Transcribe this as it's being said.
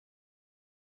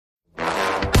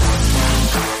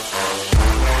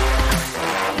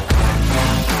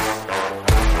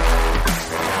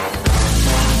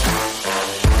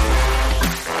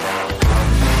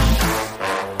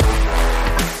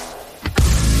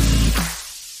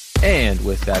And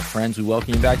with that, friends, we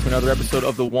welcome you back to another episode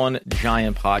of the One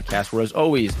Giant Podcast, where, as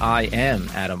always, I am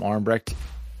Adam Armbrecht,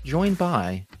 joined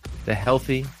by the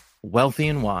healthy, wealthy,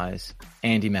 and wise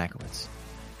Andy Makowitz.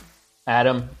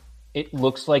 Adam, it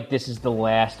looks like this is the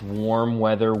last warm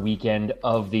weather weekend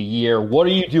of the year. What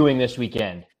are you doing this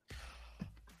weekend?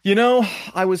 You know,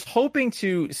 I was hoping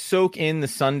to soak in the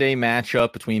Sunday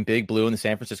matchup between Big Blue and the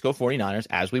San Francisco 49ers,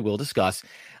 as we will discuss.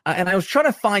 And I was trying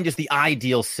to find just the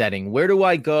ideal setting. Where do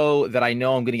I go that I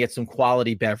know I'm going to get some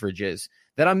quality beverages,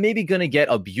 that I'm maybe going to get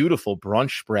a beautiful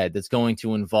brunch spread that's going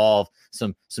to involve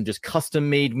some just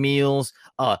custom-made meals,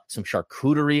 some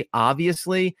charcuterie,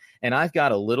 obviously. And I've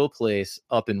got a little place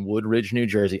up in Woodridge, New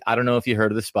Jersey. I don't know if you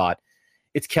heard of the spot.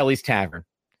 It's Kelly's Tavern.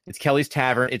 It's Kelly's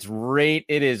Tavern. It's right.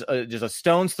 It is just a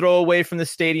stone's throw away from the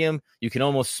stadium. You can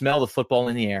almost smell the football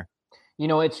in the air. You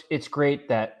know, it's great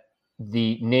that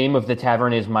the name of the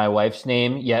tavern is my wife's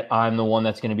name, yet I'm the one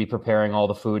that's going to be preparing all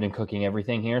the food and cooking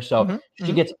everything here. So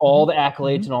she gets all the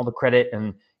accolades and all the credit.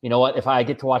 And you know what? If I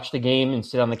get to watch the game and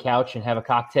sit on the couch and have a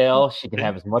cocktail, she can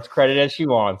have as much credit as she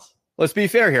wants. Let's be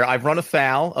fair here. I've run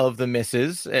afoul of the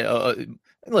missus.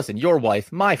 Listen, your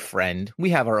wife, my friend,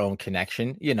 we have our own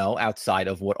connection, you know, outside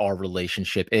of what our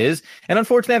relationship is. And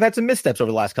unfortunately, I've had some missteps over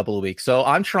the last couple of weeks. So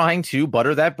I'm trying to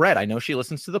butter that bread. I know she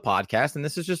listens to the podcast, and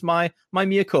this is just my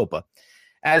mea culpa.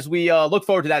 As we look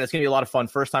forward to that, it's going to be a lot of fun.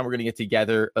 First time we're going to get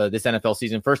together this NFL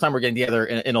season. First time we're getting together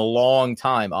in a long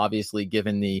time, obviously,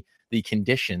 given the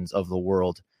conditions of the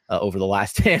world over the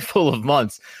last handful of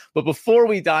months. But before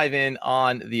we dive in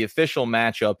on the official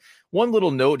matchup, one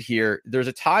little note here, there's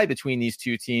a tie between these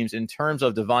two teams in terms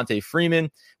of Devonta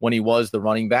Freeman when he was the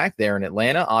running back there in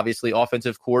Atlanta. Obviously,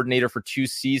 offensive coordinator for 2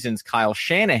 seasons, Kyle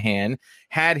Shanahan,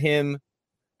 had him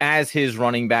as his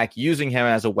running back, using him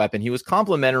as a weapon. He was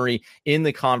complimentary in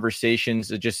the conversations,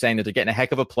 just saying that they're getting a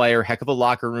heck of a player, heck of a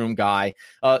locker room guy,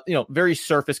 very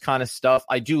surface kind of stuff.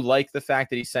 I do like the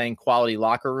fact that he's saying quality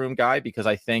locker room guy, because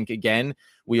I think, again,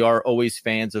 we are always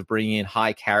fans of bringing in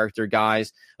high character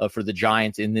guys for the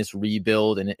Giants in this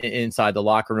rebuild and inside the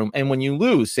locker room. And when you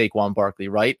lose Saquon Barkley,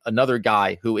 right, another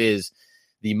guy who is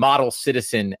the model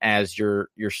citizen as your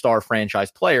star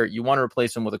franchise player, you want to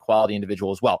replace him with a quality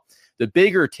individual as well. The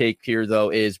bigger take here, though,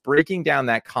 is breaking down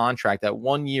that contract, that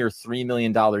 1 year, $3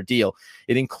 million deal.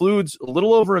 It includes a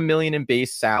little over $1 million in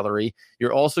base salary.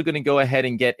 You're also going to go ahead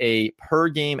and get a per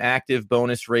game active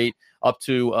bonus rate up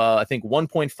to, I think,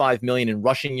 1.5 million in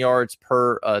rushing yards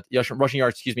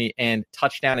and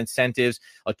touchdown incentives,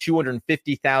 a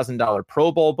 $250,000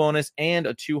 Pro Bowl bonus, and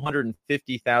a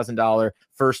 $250,000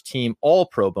 first team All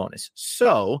Pro bonus.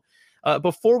 So,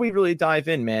 before we really dive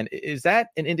in, man, is that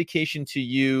an indication to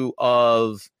you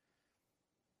of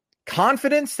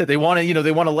confidence that they want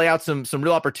to lay out some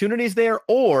real opportunities there?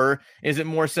 Or is it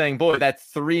more saying, boy, that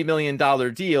 $3 million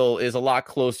deal is a lot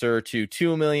closer to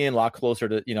 $2 million, a lot closer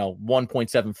to,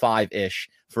 1.75 ish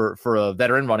for a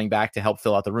veteran running back to help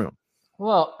fill out the room?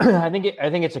 Well, I think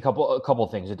it's a couple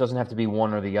things. It doesn't have to be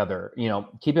one or the other.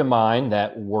 Keep in mind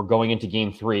that we're going into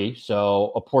game 3,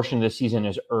 so a portion of the season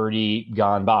has already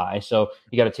gone by. So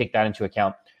you got to take that into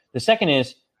account. The second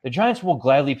is the Giants will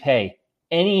gladly pay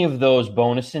any of those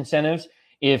bonus incentives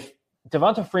if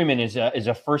Devonta Freeman is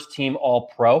a first team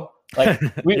All Pro. Like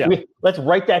let's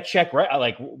write that check, right?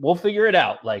 Like we'll figure it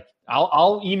out. Like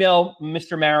I'll email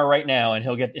Mr. Mara right now, and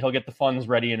he'll get the funds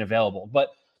ready and available. But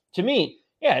to me,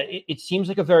 yeah, it seems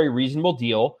like a very reasonable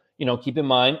deal. Keep in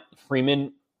mind,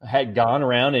 Freeman had gone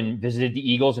around and visited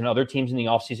the Eagles and other teams in the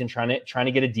offseason trying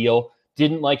to get a deal,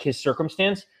 didn't like his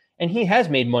circumstance, and he has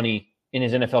made money in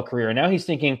his NFL career. And now he's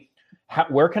thinking,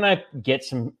 where can I get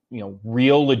some,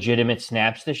 real legitimate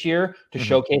snaps this year to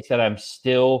showcase that I'm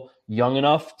still young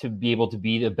enough to be able to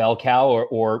be the bell cow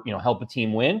or help a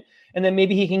team win? And then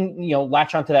maybe he can,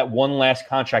 latch onto that one last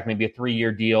contract, maybe a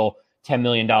 3-year deal, $10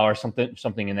 million,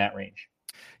 something in that range.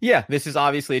 Yeah, this is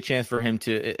obviously a chance for him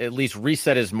to at least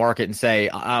reset his market and say,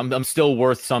 I'm still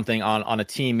worth something on a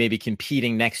team maybe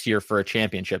competing next year for a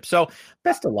championship. So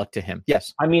best of luck to him.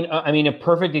 Yes. I mean, a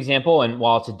perfect example, and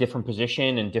while it's a different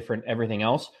position and different everything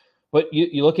else, but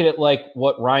you look at it like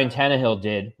what Ryan Tannehill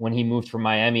did when he moved from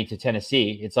Miami to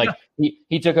Tennessee. It's like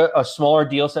he took a smaller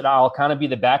deal, said, I'll kind of be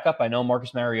the backup. I know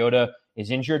Marcus Mariota is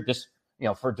injured. This,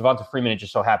 for Devonta Freeman, it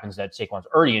just so happens that Saquon's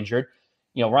already injured.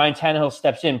 Ryan Tannehill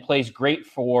steps in, plays great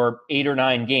for 8 or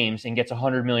 9 games, and gets a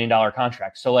 $100 million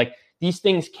contract. So, like, these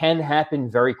things can happen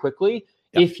very quickly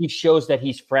if he shows that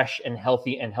he's fresh and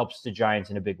healthy and helps the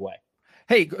Giants in a big way.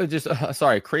 Hey, just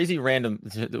crazy random.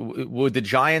 Would the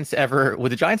Giants ever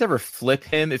flip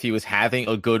him if he was having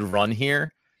a good run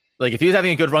here? Like, if he was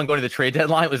having a good run going to the trade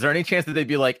deadline, was there any chance that they'd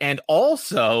be like, and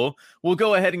also we'll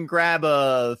go ahead and grab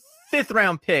a fifth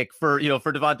round pick for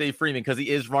Devonta Freeman because he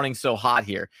is running so hot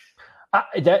here.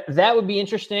 That would be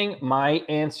interesting. My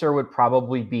answer would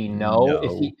probably be no.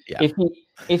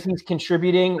 If he's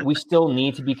contributing, we still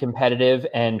need to be competitive,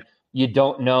 and you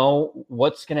don't know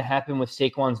what's going to happen with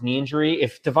Saquon's knee injury.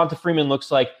 If Devonta Freeman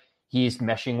looks like he's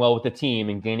meshing well with the team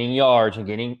and gaining yards and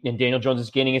Daniel Jones is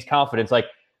gaining his confidence, like,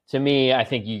 to me, I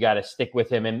think you got to stick with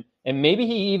him, and maybe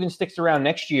he even sticks around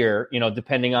next year,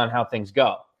 depending on how things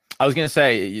go. I was going to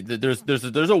say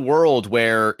there's a world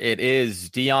where it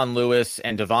is Dion Lewis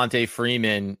and Devonta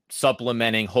Freeman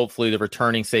supplementing hopefully the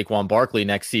returning Saquon Barkley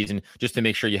next season just to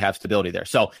make sure you have stability there.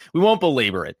 So we won't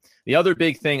belabor it. The other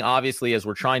big thing, obviously, as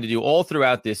we're trying to do all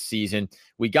throughout this season,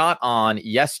 we got on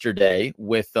yesterday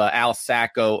with Al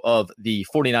Sacco of the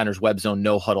 49ers Web Zone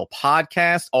No Huddle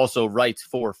podcast, also writes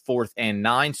for 4th and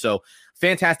 9. So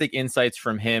fantastic insights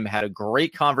from him. Had a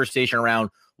great conversation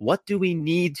around what do we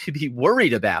need to be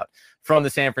worried about from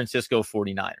the San Francisco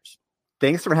 49ers?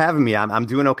 Thanks for having me. I'm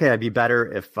doing okay. I'd be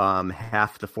better if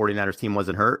half the 49ers team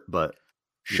wasn't hurt, but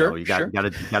you got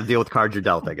to deal with cards you're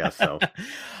dealt, I guess. So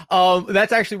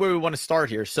that's actually where we want to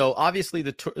start here. So obviously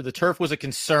the turf was a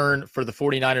concern for the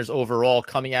 49ers overall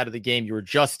coming out of the game. You were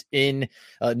just in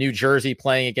New Jersey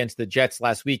playing against the Jets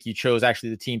last week. You chose actually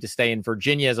the team to stay in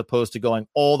Virginia as opposed to going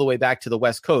all the way back to the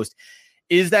West Coast.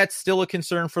 Is that still a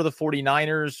concern for the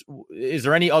 49ers? Is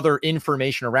there any other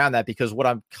information around that? Because what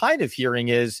I'm kind of hearing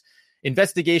is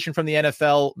investigation from the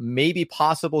NFL, maybe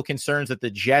possible concerns that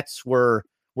the Jets were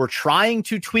trying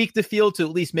to tweak the field to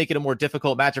at least make it a more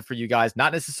difficult matchup for you guys,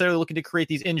 not necessarily looking to create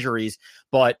these injuries,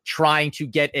 but trying to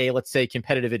get a, let's say,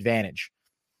 competitive advantage.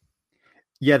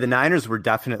 Yeah, the Niners were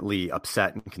definitely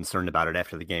upset and concerned about it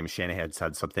after the game. Shanahan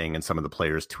said something and some of the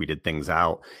players tweeted things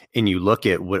out. And you look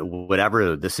at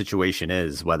whatever the situation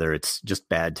is, whether it's just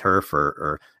bad turf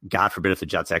or God forbid if the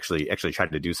Jets actually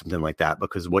tried to do something like that,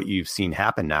 because what you've seen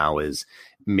happen now is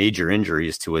major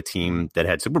injuries to a team that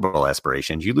had Super Bowl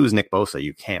aspirations. You lose Nick Bosa,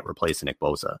 you can't replace Nick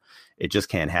Bosa. It just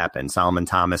can't happen. Solomon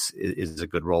Thomas is a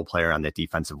good role player on that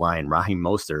defensive line. Raheem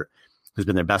Mostert, who's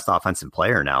been their best offensive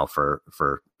player now for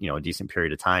a decent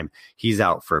period of time, he's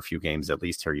out for a few games at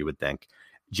least here, you would think.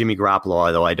 Jimmy Garoppolo,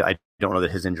 although I don't know that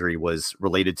his injury was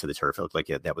related to the turf. It looked like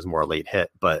that was more a late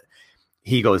hit, but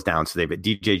he goes down. So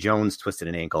DJ Jones twisted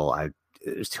an ankle.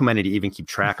 There's too many to even keep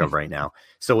track of right now.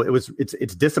 So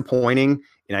it's disappointing.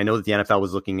 And I know that the NFL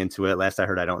was looking into it. Last I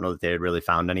heard, I don't know that they had really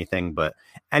found anything, but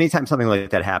anytime something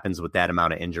like that happens with that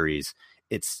amount of injuries,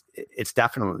 it's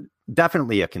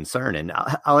definitely a concern. And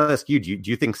I'll ask you, do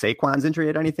you think Saquon's injury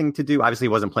had anything to do? Obviously he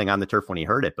wasn't playing on the turf when he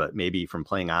hurt it, but maybe from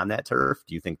playing on that turf,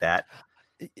 do you think that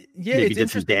maybe did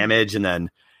some damage? And then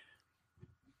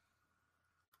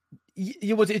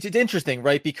it's interesting,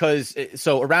 right? Because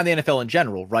so around the NFL in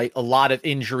general, right, a lot of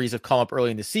injuries have come up early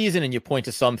in the season, and you point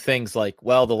to some things like,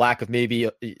 well, the lack of maybe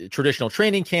a traditional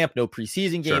training camp, no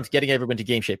preseason games, getting everyone to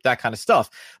game shape, that kind of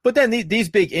stuff. But then these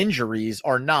big injuries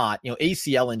are not,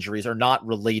 ACL injuries are not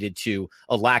related to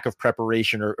a lack of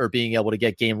preparation or being able to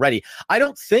get game ready. I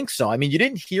don't think so. I mean, you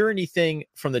didn't hear anything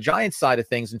from the Giants side of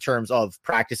things in terms of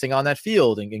practicing on that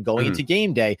field and going into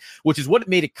game day, which is what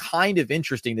made it kind of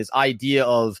interesting, this idea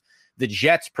of the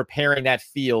Jets preparing that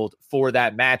field for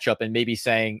that matchup and maybe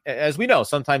saying, as we know,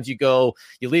 sometimes you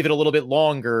leave it a little bit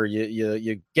longer,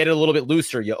 you get it a little bit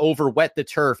looser, you over wet the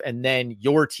turf, and then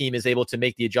your team is able to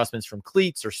make the adjustments from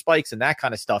cleats or spikes and that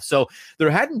kind of stuff. So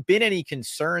there hadn't been any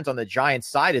concerns on the Giants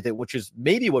side of it, which is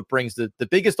maybe what brings the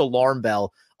biggest alarm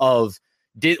bell of,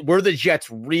 were the Jets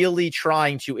really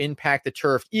trying to impact the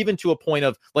turf, even to a point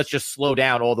of let's just slow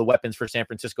down all the weapons for San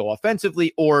Francisco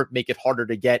offensively or make it harder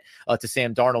to get to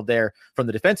Sam Darnold there from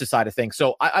the defensive side of things?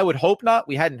 So I would hope not.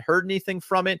 We hadn't heard anything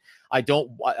from it.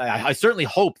 I certainly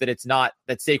hope that it's not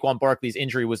that Saquon Barkley's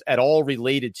injury was at all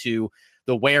related to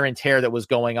the wear and tear that was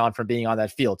going on from being on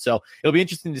that field. So it'll be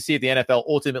interesting to see if the NFL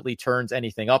ultimately turns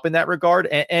anything up in that regard.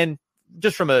 And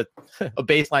just from a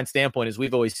baseline standpoint, as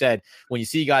we've always said, when you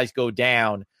see guys go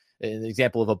down, an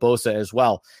example of a Bosa as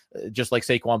well, just like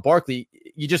Saquon Barkley,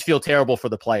 you just feel terrible for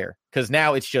the player because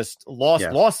now it's just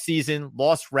lost season,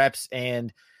 lost reps,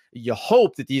 and you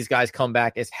hope that these guys come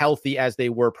back as healthy as they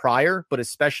were prior, but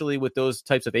especially with those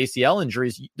types of ACL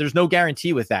injuries, there's no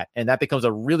guarantee with that. And that becomes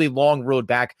a really long road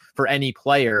back for any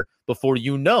player before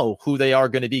you know who they are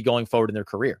going to be going forward in their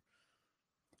career.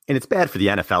 And it's bad for the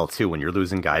NFL, too, when you're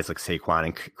losing guys like Saquon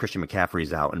and Christian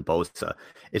McCaffrey's out and Bosa.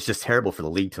 It's just terrible for the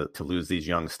league to lose these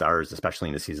young stars, especially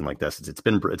in a season like this. It's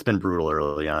been brutal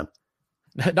early on.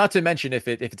 Not to mention, if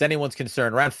it's anyone's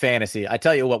concern around fantasy, I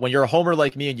tell you what, when you're a homer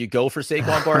like me and you go for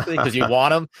Saquon Barkley because you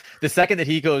want him, the second that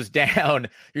he goes down,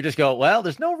 you just go, well,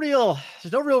 there's no real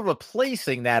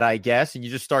replacing that, I guess, and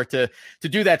you just start to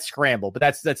do that scramble. But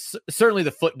that's certainly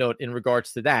the footnote in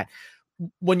regards to that.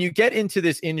 When you get into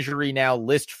this injury now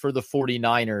list for the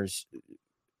 49ers,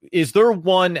 is there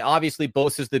one? Obviously,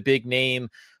 Bosa's the big name.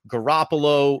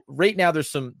 Garoppolo, right now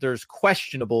there's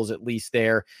questionables at least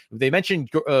there. They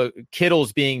mentioned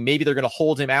Kittle's being, maybe they're going to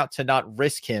hold him out to not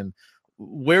risk him.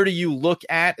 Where do you look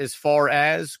at as far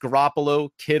as Garoppolo,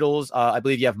 Kittle's? I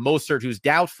believe you have Mostert, who's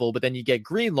doubtful, but then you get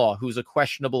Greenlaw, who's a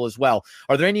questionable as well.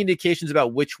 Are there any indications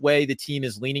about which way the team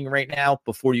is leaning right now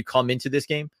before you come into this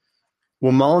game?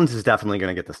 Well, Mullins is definitely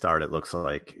going to get the start, it looks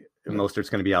like. Mostert's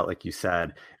going to be out, like you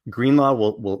said. Greenlaw,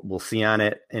 we'll see on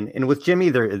it. And with Jimmy,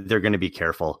 they're going to be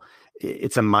careful.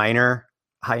 It's a minor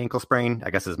high ankle sprain, I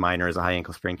guess as minor as a high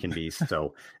ankle sprain can be.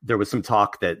 So there was some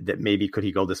talk that maybe could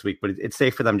he go this week, but it's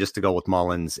safe for them just to go with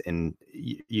Mullins, and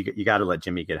you got to let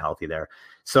Jimmy get healthy there.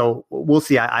 So we'll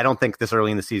see. I don't think this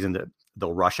early in the season that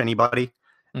they'll rush anybody.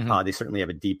 Mm-hmm. They certainly have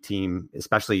a deep team,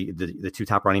 especially the two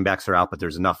top running backs are out, but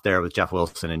there's enough there with Jeff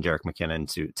Wilson and Jerick McKinnon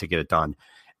to get it done.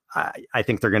 I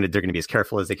think they're going to be as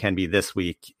careful as they can be this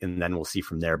week, and then we'll see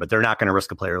from there. But they're not going to risk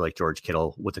a player like George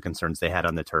Kittle with the concerns they had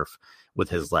on the turf with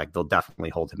his leg. They'll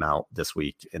definitely hold him out this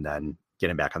week and then get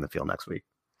him back on the field next week.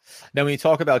 Now, when you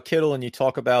talk about Kittle and you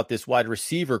talk about this wide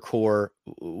receiver core,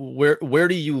 where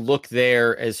do you look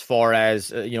there as far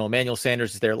as, Emmanuel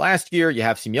Sanders is there last year. You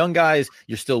have some young guys.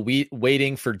 You're still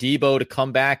waiting for Debo to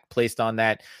come back, placed on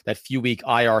that few week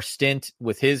IR stint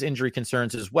with his injury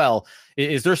concerns as well.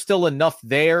 Is there still enough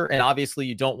there? And obviously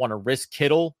you don't want to risk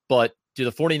Kittle, but should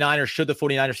the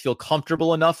 49ers feel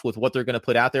comfortable enough with what they're going to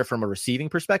put out there from a receiving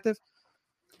perspective?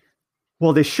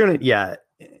 Well, they shouldn't yet.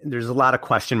 There's a lot of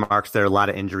question marks there, a lot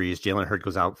of injuries. Jalen Hurd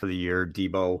goes out for the year,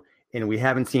 Debo, and we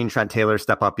haven't seen Trent Taylor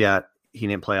step up yet. He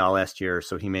didn't play all last year,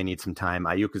 so he may need some time.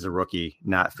 Ayuk is a rookie,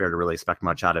 not fair to really expect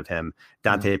much out of him.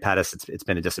 Dante Pettis, it's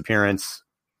been a disappearance.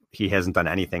 He hasn't done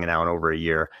anything now in over a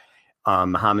year.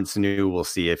 Mohamed Sanu, we'll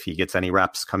see if he gets any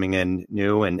reps coming in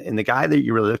new. And the guy that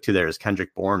you really look to there is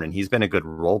Kendrick Bourne, and he's been a good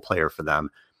role player for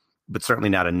them, but certainly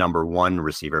not a number one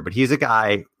receiver. But he's a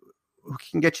guy who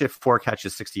can get you 4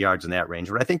 catches, 60 yards in that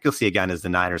range. What I think you'll see again is the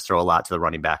Niners throw a lot to the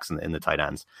running backs and the tight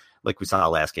ends, like we saw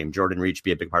last game. Jordan Reed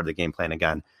be a big part of the game plan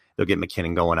again. They'll get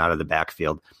McKinnon going out of the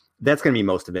backfield. That's going to be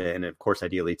most of it. And of course,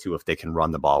 ideally too, if they can run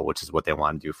the ball, which is what they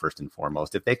want to do first and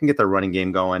foremost. If they can get their running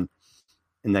game going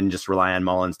and then just rely on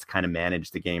Mullins to kind of manage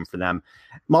the game for them.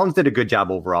 Mullins did a good job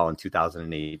overall in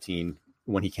 2018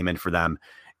 when he came in for them.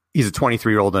 He's a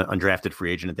 23-year-old undrafted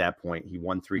free agent at that point. He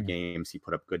won 3 games. He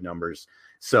put up good numbers.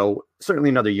 So certainly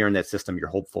another year in that system. You're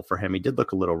hopeful for him. He did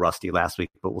look a little rusty last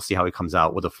week, but we'll see how he comes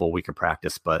out with a full week of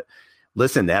practice. But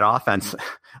listen, that offense, a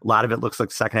lot of it looks like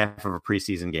the second half of a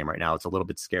preseason game right now. It's a little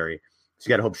bit scary. So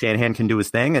you got to hope Shanahan can do his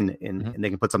thing and they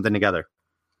can put something together.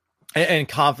 And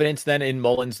confidence then in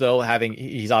Mullins, though,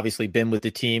 he's obviously been with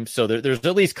the team. So there's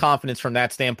at least confidence from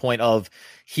that standpoint of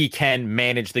he can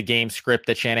manage the game script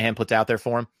that Shanahan puts out there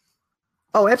for him.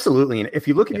 Oh, absolutely. And if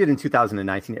you look at it in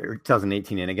 2019 or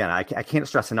 2018, and again, I can't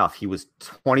stress enough, he was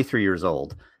 23 years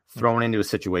old, thrown into a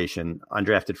situation,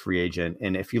 undrafted free agent.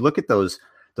 And if you look at those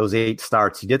 8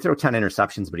 starts, he did throw 10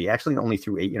 interceptions, but he actually only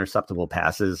threw 8 interceptable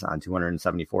passes on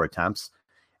 274 attempts.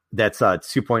 That's a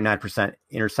 2.9%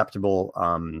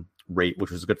 interceptable rate,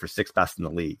 which was good for 6th best in the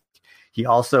league. He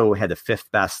also had the 5th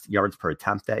best yards per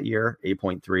attempt that year,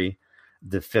 8.3.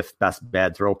 The 5th best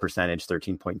bad throw percentage,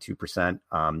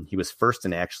 13.2%. He was first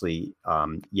in actually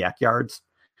yak yards,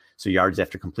 so yards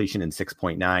after completion in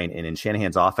 6.9. And in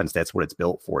Shanahan's offense, that's what it's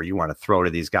built for. You want to throw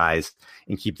to these guys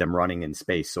and keep them running in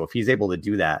space. So if he's able to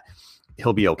do that,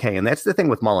 he'll be okay. And that's the thing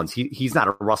with Mullins. He's not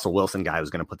a Russell Wilson guy who's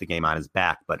going to put the game on his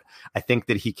back, but I think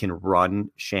that he can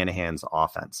run Shanahan's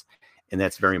offense, and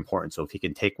that's very important. So if he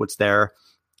can take what's there,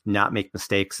 not make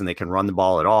mistakes, and they can run the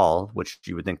ball at all, which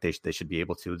you would think they should be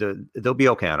able to, they'll be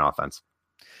okay on offense.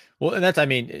 Well, and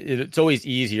it's always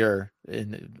easier.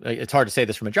 And it's hard to say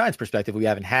this from a Giants perspective. We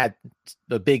haven't had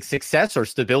the big success or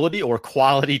stability or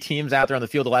quality teams out there on the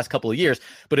field the last couple of years,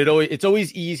 but it's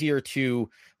always easier to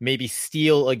maybe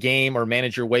steal a game or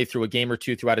manage your way through a game or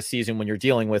two throughout a season when you're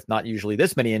dealing with not usually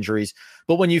this many injuries,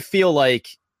 but when you feel like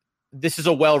this is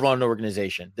a well-run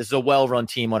organization. This is a well-run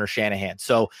team under Shanahan.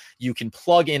 So you can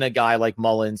plug in a guy like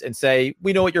Mullins and say,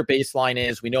 we know what your baseline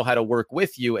is. We know how to work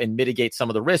with you and mitigate some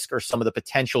of the risk or some of the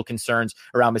potential concerns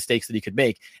around mistakes that he could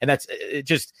make. And that's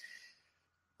just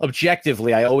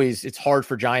objectively, it's hard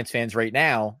for Giants fans right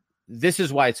now. this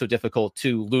is why it's so difficult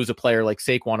to lose a player like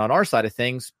Saquon on our side of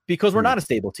things, because we're not a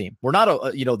stable team. We're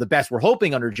not the best. We're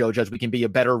hoping under Joe Judge we can be a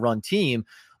better run team,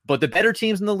 but the better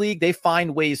teams in the league, they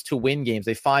find ways to win games.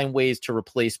 They find ways to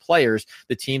replace players.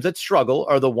 The teams that struggle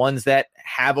are the ones that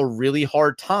have a really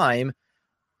hard time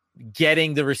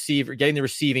getting the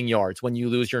receiving yards when you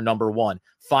lose your number one,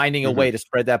 finding a way to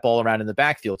spread that ball around in the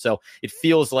backfield. So it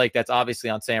feels like that's obviously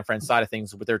on San Fran's side of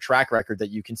things with their track record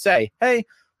that you can say, hey,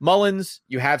 Mullins,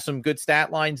 you have some good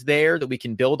stat lines there that we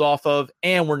can build off of,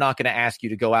 and we're not going to ask you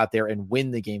to go out there and win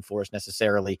the game for us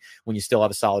necessarily when you still have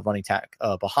a solid running attack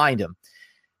behind him.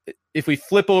 If we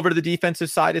flip over to the defensive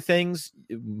side of things,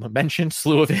 mentioned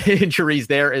slew of injuries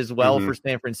there as well for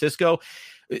San Francisco.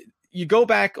 You go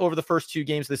back over the first two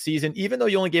games of the season, even though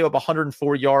you only gave up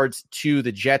 104 yards to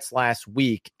the Jets last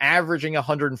week, averaging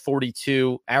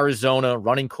 142, Arizona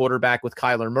running quarterback with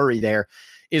Kyler Murray there.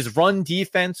 Is run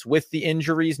defense with the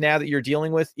injuries now that you're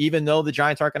dealing with, even though the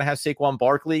Giants aren't going to have Saquon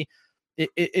Barkley,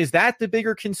 is that the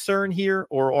bigger concern here?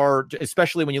 Or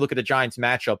especially when you look at the Giants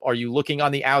matchup, are you looking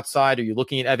on the outside? Are you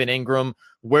looking at Evan Ingram?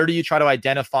 Where do you try to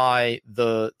identify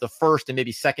the first and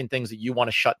maybe second things that you want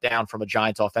to shut down from a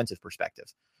Giants offensive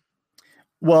perspective?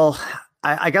 Well,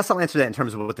 I guess I'll answer that in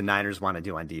terms of what the Niners want to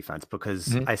do on defense,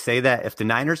 because I say that if the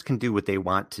Niners can do what they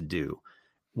want to do,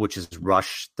 which is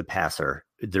rush the passer,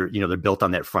 they're built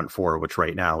on that front four, which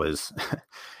right now is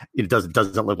it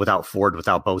doesn't live without Ford,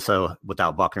 without Bosa,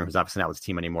 without Buckner, who's obviously not with the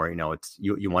team anymore. It's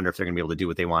you wonder if they're going to be able to do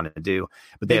what they want to do,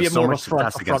 but they have so much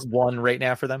success against front one right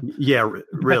now for them. Yeah,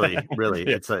 really.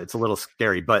 Yeah. It's a little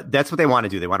scary, but that's what they want to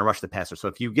do. They want to rush the passer. So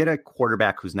if you get a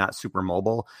quarterback who's not super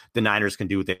mobile, the Niners can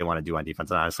do what they want to do on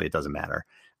defense. And honestly, it doesn't matter.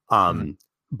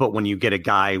 But when you get a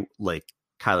guy like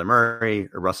Kyler Murray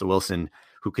or Russell Wilson,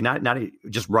 who can not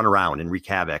just run around and wreak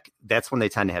havoc, that's when they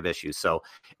tend to have issues. So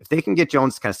if they can get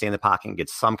Jones to kind of stay in the pocket and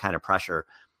get some kind of pressure,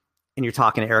 and you're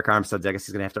talking to Eric Armstead, I guess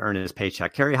he's going to have to earn his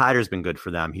paycheck. Kerry Hyder's been good for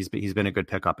them. He's been a good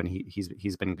pickup, and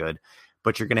he's been good.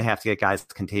 But you're going to have to get guys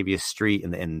like Contavious Street,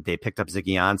 and they picked up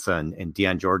Ziggy Ansah, and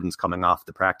Deion Jordan's coming off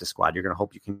the practice squad. You're going to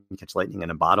hope you can catch lightning in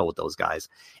a bottle with those guys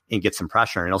and get some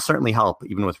pressure. And it'll certainly help,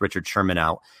 even with Richard Sherman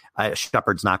out.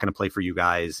 Shepard's not going to play for you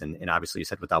guys, and obviously you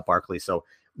said without Barkley. So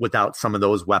without some of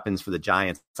those weapons for the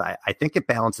Giants, I think it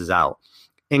balances out.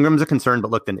 Ingram's a concern,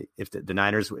 but look, then if the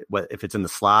Niners, if it's in the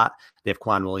slot, they have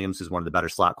Quan Williams, who's one of the better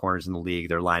slot corners in the league.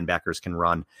 Their linebackers can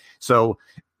run. So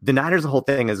the Niners, the whole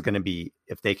thing is going to be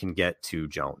if they can get to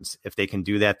Jones. If they can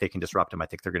do that, they can disrupt him. I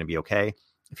think they're going to be okay.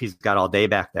 If he's got all day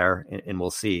back there, and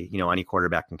we'll see, any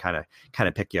quarterback can kind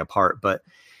of pick you apart. But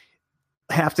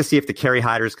have to see if the Kerry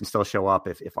Hyders can still show up,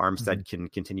 if Armstead can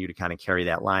continue to kind of carry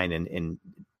that line, and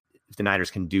if the Niners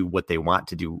can do what they want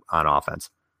to do on offense,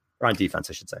 or on defense,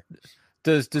 I should say.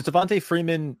 Does Devontae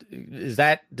Freeman, does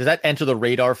that enter the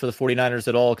radar for the 49ers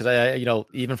at all? Because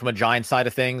even from a Giants side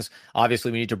of things,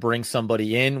 obviously we need to bring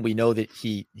somebody in. We know that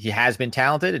he has been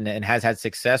talented and has had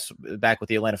success back with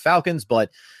the Atlanta Falcons,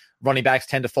 but running backs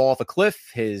tend to fall off a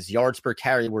cliff. His yards per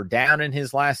carry were down in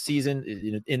his last season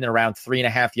in and around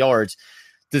 3.5 yards.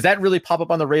 Does that really pop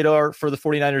up on the radar for the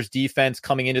 49ers defense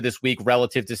coming into this week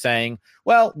relative to saying,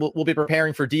 well, we'll be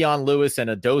preparing for Dion Lewis and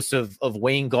a dose of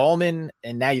Wayne Gallman,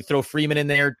 and now you throw Freeman in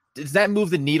there? Does that move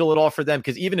the needle at all for them?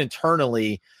 Because even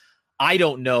internally, I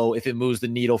don't know if it moves the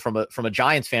needle from a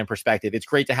Giants fan perspective. It's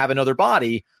great to have another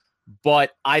body,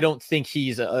 but I don't think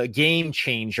he's a game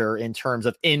changer in terms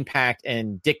of impact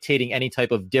and dictating any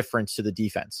type of difference to the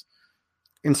defense.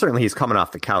 And certainly he's coming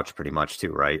off the couch pretty much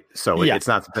too, right? So it's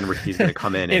not something where he's going to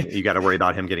come in and you got to worry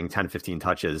about him getting 10, 15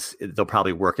 touches. They'll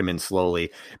probably work him in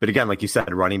slowly. But again, like you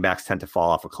said, running backs tend to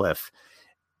fall off a cliff.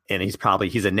 And he's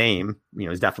a name,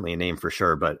 he's definitely a name for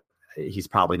sure, but he's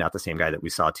probably not the same guy that we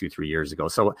saw 2-3 years ago.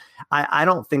 So I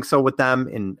don't think so with them.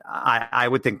 And I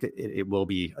would think that it will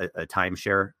be a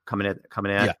timeshare coming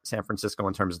at San Francisco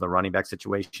in terms of the running back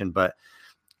situation. But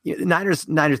Niners,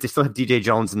 they still have DJ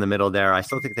Jones in the middle there. I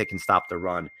still think they can stop the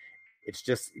run. It's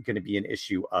just going to be an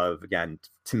issue of, again,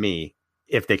 to me,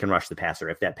 if they can rush the passer,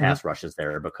 if that pass rush is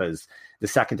there, because the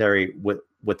secondary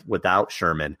without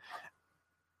Sherman,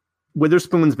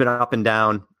 Witherspoon's been up and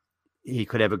down. He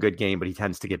could have a good game, but he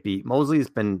tends to get beat.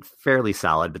 Mosley's been fairly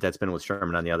solid, but that's been with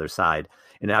Sherman on the other side.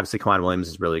 And obviously Quan Williams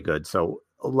is really good. So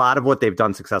a lot of what they've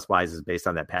done success-wise is based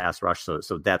on that pass rush. So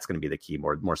that's going to be the key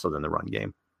more so than the run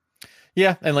game.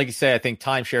 Yeah, and like you say, I think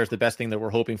timeshare is the best thing that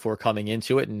we're hoping for coming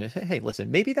into it. And hey, listen,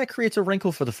 maybe that creates a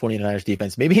wrinkle for the 49ers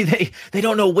defense. Maybe they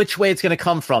don't know which way it's going to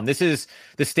come from. This is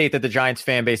the state that the Giants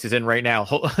fan base is in right now,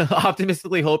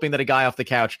 optimistically hoping that a guy off the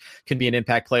couch can be an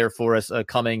impact player for us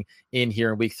coming in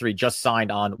here in week 3, just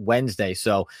signed on Wednesday.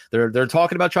 So they're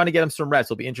talking about trying to get him some reps.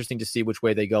 It'll be interesting to see which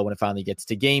way they go when it finally gets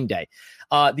to game day.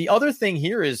 The other thing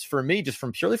here is, for me, just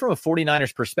purely from a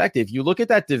 49ers perspective, you look at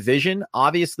that division,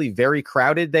 obviously very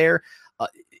crowded there.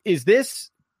 Is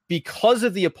this because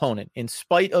of the opponent, in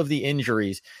spite of the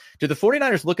injuries? Do the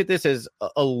 49ers look at this as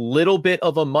a little bit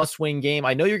of a must-win game?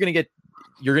 I know you're going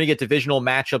to get divisional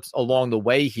matchups along the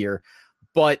way here,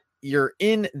 but you're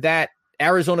in that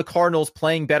Arizona Cardinals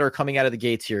playing better coming out of the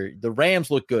gates here. The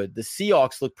Rams look good. The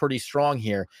Seahawks look pretty strong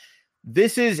here.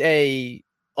 This is a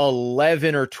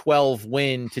 11 or 12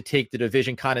 win to take the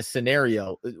division kind of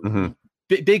scenario. Mm-hmm.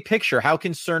 Big picture, how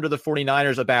concerned are the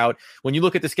 49ers about when you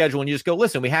look at the schedule and you just go,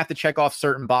 listen, we have to check off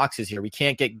certain boxes here. We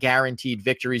can't get guaranteed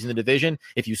victories in the division.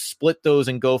 If you split those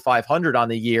and go 500 on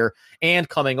the year, and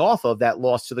coming off of that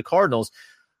loss to the Cardinals,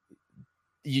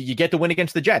 you get the win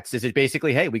against the Jets. Is it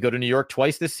basically, hey, we go to New York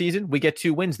twice this season, we get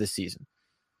 2 wins this season?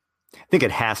 I think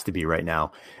it has to be right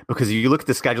now, because you look at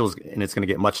the schedules and it's going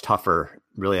to get much tougher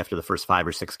really after the first 5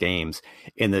 or 6 games.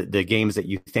 In the games that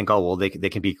you think, oh, well, they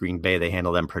can beat Green Bay, they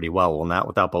handle them pretty well. Well, not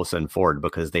without Bosa and Ford,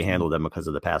 because they handle them because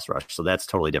of the pass rush. So that's a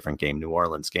totally different game. New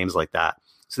Orleans, games like that.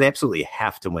 So they absolutely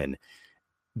have to win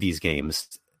these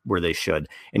games where they should.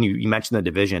 And you mentioned the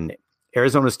division.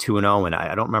 Arizona's 2-0, and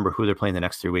I don't remember who they're playing the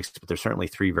next 3 weeks, but there's certainly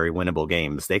 3 very winnable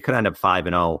games. They could end up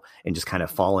 5-0 and just kind of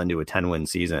fall into a 10-win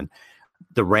season.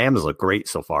 The Rams look great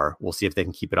so far. We'll see if they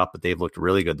can keep it up, but they've looked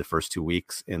really good the first 2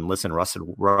 weeks. And listen,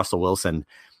 Russell Wilson,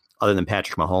 other than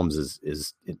Patrick Mahomes,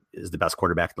 is the best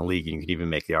quarterback in the league. You can even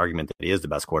make the argument that he is the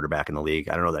best quarterback in the league.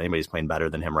 I don't know that anybody's playing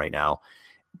better than him right now.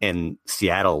 And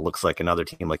Seattle looks like another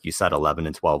team, like you said, 11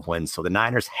 and 12 wins. So the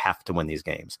Niners have to win these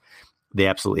games. They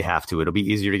absolutely have to. It'll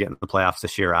be easier to get in the playoffs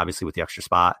this year, obviously, with the extra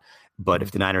spot. But if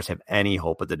the Niners have any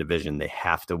hope at the division, they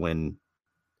have to win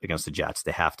against the Jets.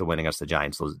 They have to win against the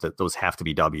Giants. Those have to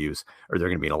be W's, or they're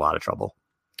going to be in a lot of trouble.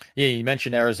 Yeah, you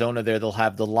mentioned Arizona there. They'll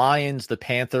have the Lions, the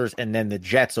Panthers, and then the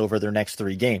Jets over their next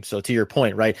 3 games. So to your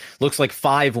point, right, looks like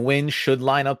 5 wins should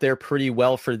line up there pretty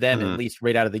well for them, at least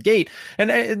right out of the gate. And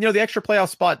the extra playoff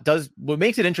spot what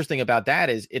makes it interesting about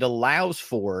that is it allows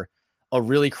for a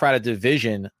really crowded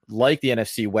division like the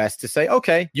NFC West to say,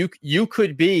 okay, you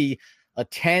could be a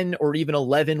 10 or even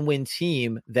 11 win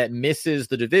team that misses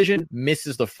the division,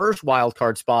 misses the first wild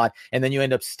card spot, and then you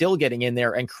end up still getting in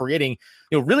there and creating,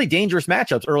 really dangerous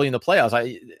matchups early in the playoffs.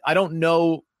 I don't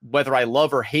know whether I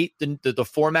love or hate the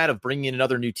format of bringing in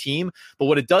another new team, but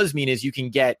what it does mean is you can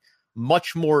get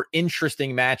much more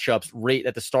interesting matchups right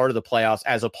at the start of the playoffs,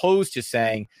 as opposed to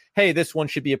saying, hey, this one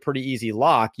should be a pretty easy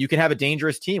lock. You can have a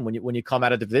dangerous team when you come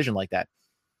out of the division like that.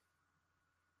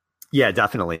 Yeah,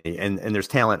 definitely. And there's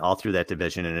talent all through that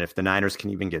division. And if the Niners can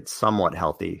even get somewhat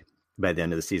healthy by the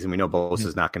end of the season, we know Bosa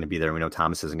is not going to be there. We know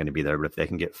Thomas isn't going to be there. But if they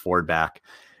can get Ford back,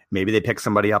 maybe they pick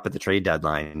somebody up at the trade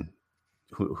deadline,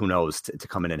 who knows, to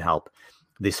come in and help.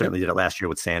 They certainly did it last year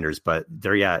with Sanders. But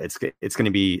it's going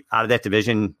to be out of that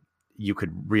division. You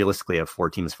could realistically have 4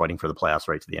 teams fighting for the playoffs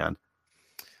right to the end.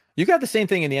 You got the same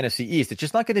thing in the NFC East. It's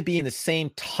just not going to be in the same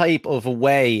type of a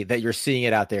way that you're seeing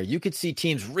it out there. You could see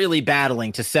teams really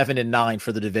battling to 7 and 9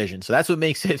 for the division. So that's what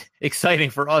makes it exciting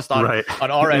for us on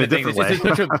our end of things.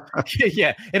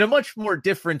 Yeah, in a much more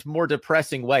different, more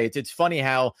depressing way. It's funny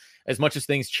how, as much as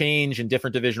things change and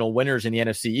different divisional winners in the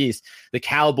NFC East, the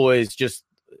Cowboys just,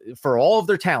 for all of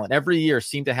their talent, every year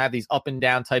seem to have these up and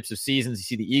down types of seasons. You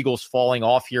see the Eagles falling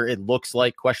off here. It looks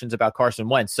like questions about Carson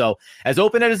Wentz. So as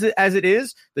open as it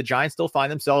is, the Giants still find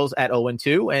themselves at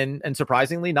 0-2 and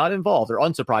surprisingly not involved, or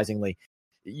unsurprisingly.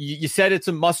 You said it's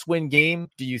a must-win game.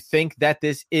 Do you think that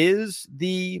this is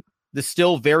the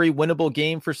still very winnable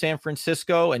game for San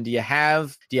Francisco? And do you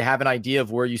have an idea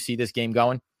of where you see this game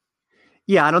going?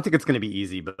 Yeah, I don't think it's going to be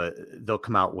easy, but they'll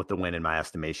come out with the win in my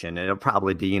estimation. And it'll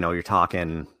probably be, you're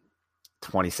talking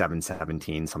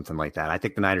 27-17, something like that. I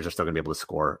think the Niners are still going to be able to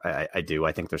score. I do.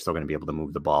 I think they're still going to be able to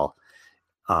move the ball.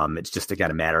 It's just,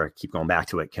 again, a matter of keep going back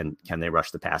to it. Can they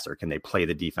rush the passer? Can they play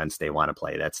the defense they want to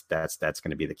play? That's going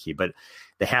to be the key. But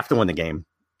they have to win the game.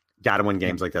 Got to win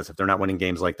games like this. If they're not winning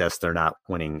games like this, they're not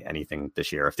winning anything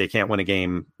this year. If they can't win a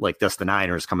game like this, the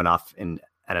Niners coming off an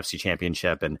NFC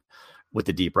Championship and with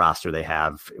the deep roster they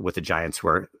have, with the Giants who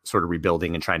are sort of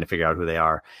rebuilding and trying to figure out who they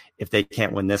are. If they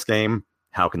can't win this game,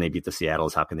 how can they beat the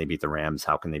Seattles? How can they beat the Rams?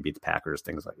 How can they beat the Packers?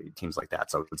 Teams like that.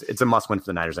 So it's a must win for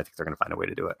the Niners. I think they're going to find a way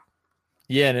to do it.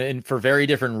 Yeah, and for very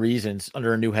different reasons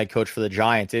under a new head coach for the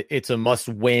Giants. It's a must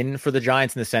win for the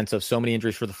Giants in the sense of so many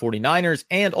injuries for the 49ers.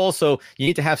 And also, you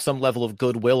need to have some level of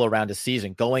goodwill around a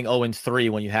season. Going 0-3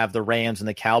 when you have the Rams and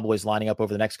the Cowboys lining up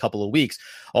over the next couple of weeks,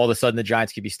 all of a sudden the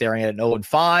Giants could be staring at an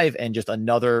 0-5 and just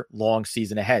another long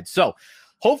season ahead. So,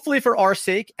 hopefully for our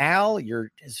sake, Al, you're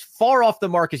as far off the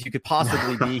mark as you could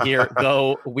possibly be here,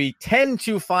 though we tend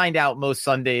to find out most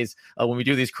Sundays when we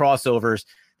do these crossovers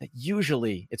that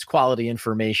usually it's quality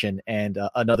information and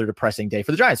another depressing day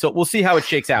for the Giants. So we'll see how it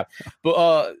shakes out.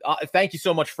 But thank you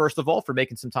so much, first of all, for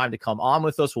making some time to come on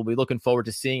with us. We'll be looking forward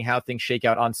to seeing how things shake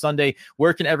out on Sunday.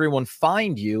 Where can everyone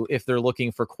find you if they're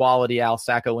looking for quality Al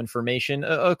Sacco information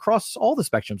across all the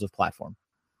spectrums of platform?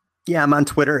 Yeah, I'm on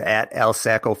Twitter at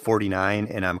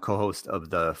AlSacco49, and I'm co-host of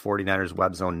the 49ers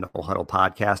Web Zone No Huddle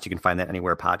podcast. You can find that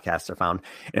anywhere podcasts are found.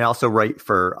 And I also write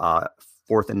for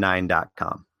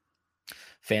 4thand9.com.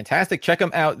 Fantastic. Check them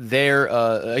out there.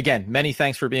 Again, many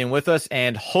thanks for being with us,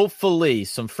 and hopefully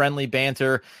some friendly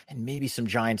banter and maybe some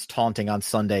Giants taunting on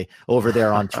Sunday over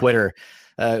there on Twitter.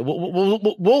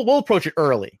 We'll approach it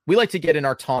early. We like to get in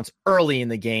our taunts early in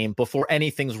the game before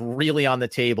anything's really on the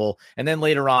table. And then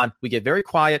later on, we get very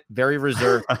quiet, very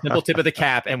reserved, simple tip of the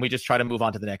cap, and we just try to move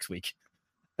on to the next week.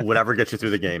 Whatever gets you through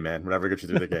the game, man. Whatever gets you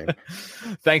through the game.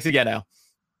 Thanks again, Al.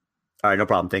 All right, no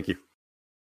problem. Thank you.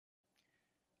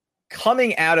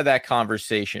 Coming out of that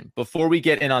conversation, before we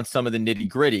get in on some of the nitty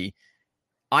gritty,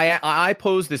 I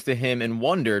posed this to him and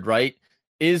wondered, right?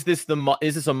 Is this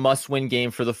a must-win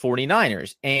game for the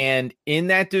 49ers? And in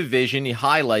that division, he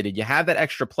highlighted, you have that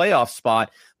extra playoff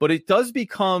spot, but it does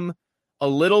become a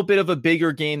little bit of a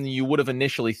bigger game than you would have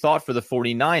initially thought for the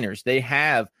 49ers. They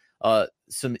have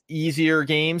some easier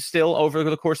games still over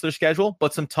the course of their schedule,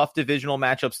 but some tough divisional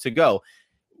matchups to go.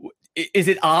 Is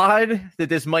it odd that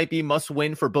this might be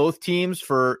must-win for both teams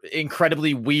for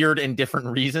incredibly weird and different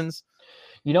reasons?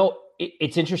 You know,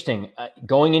 it's interesting.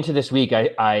 Going into this week,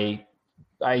 I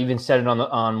even said it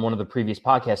on one of the previous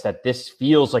podcasts that this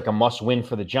feels like a must-win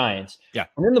for the Giants. Yeah.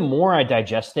 And then the more I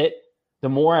digest it, the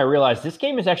more I realize this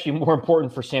game is actually more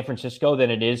important for San Francisco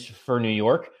than it is for New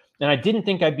York. And I didn't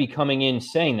think I'd be coming in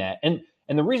saying that. And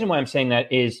the reason why I'm saying that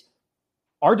is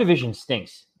our division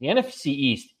stinks. The NFC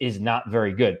East is not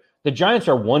very good. The Giants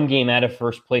are one game out of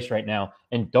first place right now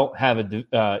and don't have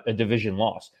a division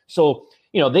loss. So,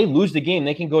 they lose the game,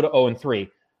 they can go to 0-3,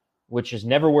 which is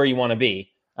never where you want to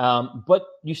be. But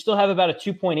you still have about a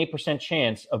 2.8%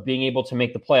 chance of being able to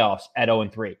make the playoffs at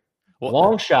 0-3. Well,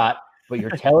 long shot, but you're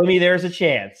telling me there's a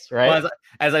chance, right? Well,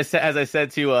 as I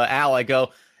said to Al, I go,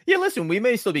 yeah, listen, we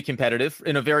may still be competitive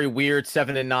in a very weird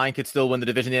 7-9 could still win the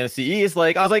division in the NFC East.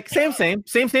 I was like,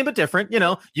 same, but different.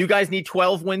 You guys need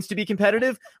 12 wins to be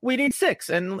competitive. We need 6.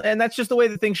 And that's just the way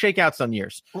that things shake out some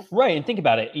years. Right. And think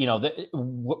about it.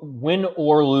 Win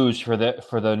or lose for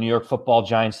the New York Football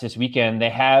Giants this weekend, they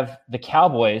have the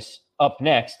Cowboys up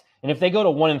next. And if they go to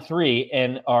 1-3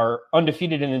 and are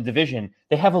undefeated in the division,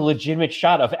 they have a legitimate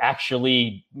shot of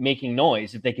actually making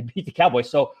noise if they can beat the Cowboys.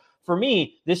 So, for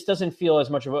me, this doesn't feel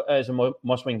as much as a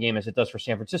must-win game as it does for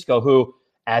San Francisco, who,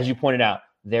 as you pointed out,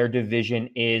 their division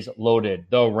is loaded.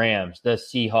 The Rams, the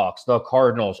Seahawks, the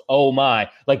Cardinals, oh my.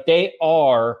 They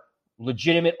are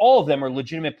legitimate. All of them are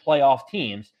legitimate playoff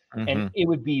teams. Mm-hmm. And it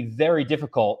would be very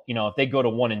difficult, if they go to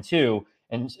 1-2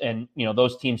 and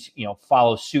those teams,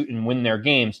 follow suit and win their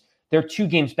games. They're 2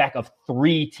 games back of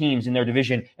 3 teams in their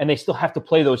division, and they still have to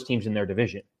play those teams in their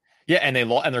division. Yeah, and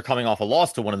they're coming off a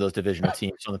loss to one of those divisional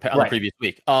teams on the previous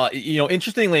week.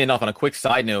 Interestingly enough, on a quick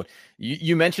side note,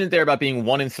 you mentioned there about being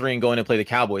 1-3 and going to play the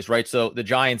Cowboys, right? So the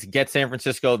Giants get San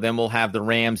Francisco, then we'll have the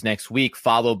Rams next week,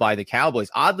 followed by the Cowboys.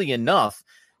 Oddly enough,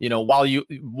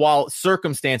 while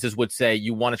circumstances would say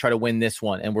you want to try to win this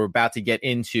one, and we're about to get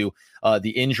into the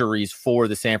injuries for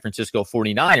the San Francisco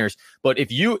 49ers. But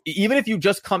if you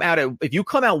just come out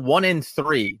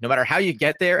 1-3, no matter how you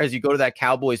get there as you go to that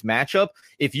Cowboys matchup,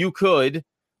 if you could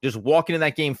just walk into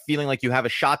that game feeling like you have a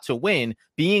shot to win,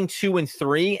 being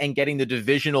 2-3 and getting the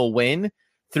divisional win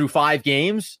through 5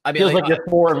 games, I mean, feels like you're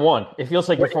 4-1. It feels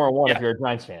like you're 4-1 yeah. if you're a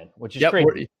Giants fan, which is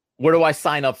crazy. Where do I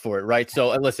sign up for it, right?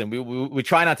 So listen, we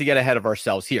try not to get ahead of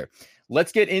ourselves here.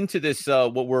 Let's get into this,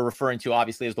 what we're referring to,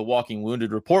 obviously, as the Walking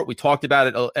Wounded Report. We talked about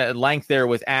it at length there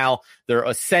with Al. They're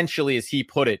essentially, as he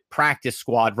put it, practice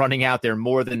squad running out there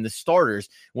more than the starters.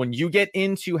 When you get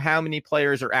into how many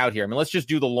players are out here, I mean, let's just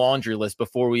do the laundry list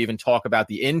before we even talk about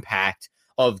the impact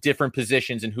of different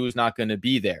positions and who's not going to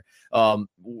be there.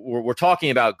 We're talking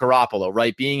about Garoppolo,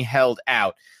 right, being held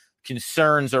out.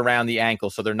 concerns around the ankle,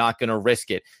 so they're not going to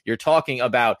risk it. You're talking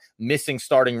about missing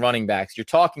starting running backs. You're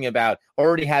talking about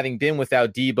already having been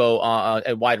without Debo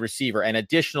at wide receiver and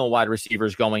additional wide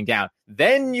receivers going down.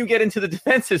 Then you get into the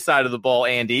defensive side of the ball,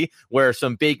 Andy, where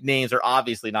some big names are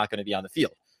obviously not going to be on the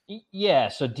field. Yeah,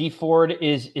 so Dee Ford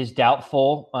is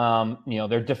doubtful.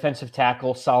 Their defensive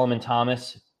tackle, Solomon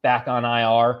Thomas, back on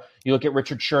IR. You look at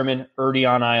Richard Sherman, already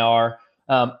on IR.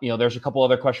 There's a couple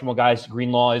other questionable guys.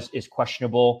 Greenlaw is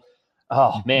questionable.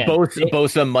 Oh, man.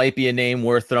 Bosa might be a name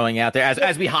worth throwing out there,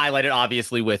 as we highlighted,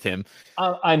 obviously, with him.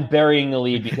 I'm burying the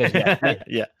lead because,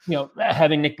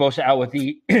 having Nick Bosa out with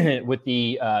the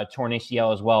torn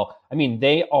ACL as well. I mean,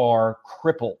 they are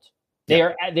crippled. They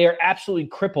are absolutely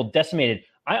crippled, decimated.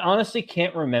 I honestly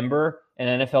can't remember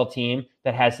an NFL team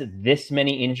that has this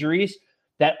many injuries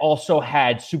that also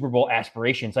had Super Bowl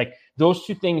aspirations. Like, those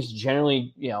two things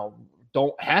generally,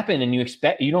 don't happen, and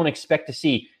you don't expect to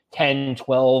see 10,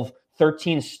 12,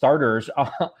 13 starters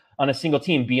on a single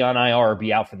team be on IR or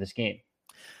be out for this game.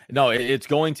 No, it's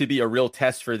going to be a real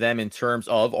test for them in terms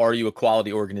of, are you a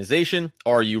quality organization?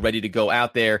 Are you ready to go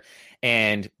out there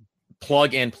and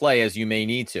plug and play as you may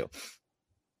need to?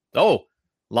 Oh,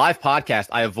 live podcast.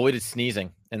 I avoided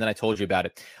sneezing, and then I told you about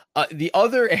it. The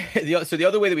other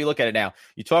way that we look at it now,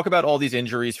 you talk about all these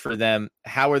injuries for them.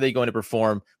 How are they going to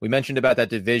perform? We mentioned about that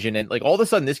division, and like all of a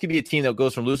sudden, this could be a team that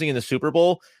goes from losing in the Super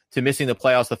Bowl to missing the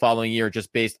playoffs the following year,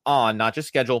 just based on not just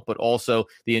schedule, but also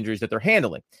the injuries that they're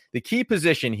handling. The key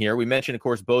position here, we mentioned, of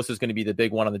course, Bosa is going to be the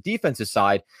big one on the defensive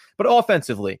side, but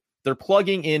offensively, they're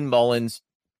plugging in Mullins.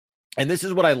 And this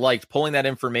is what I liked, pulling that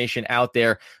information out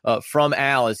there from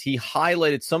Al, as he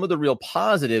highlighted some of the real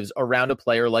positives around a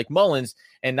player like Mullins,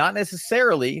 and not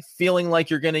necessarily feeling like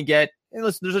you're going to get,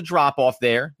 listen, there's a drop off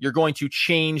there. You're going to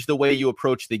change the way you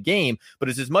approach the game, but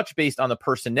it's as much based on the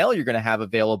personnel you're going to have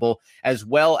available as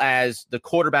well as the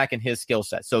quarterback and his skill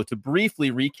set. So to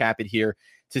briefly recap it here,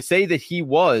 to say that he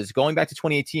was going back to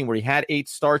 2018, where he had 8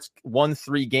 starts, won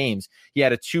 3 games. He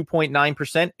had a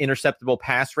 2.9% interceptable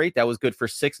pass rate. That was good for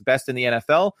 6th best in the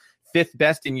NFL, 5th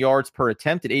best in yards per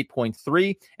attempt at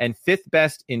 8.3, and 5th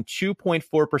best in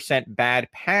 2.4%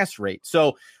 bad pass rate.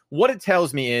 So what it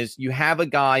tells me is you have a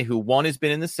guy who, one, has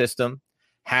been in the system,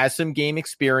 has some game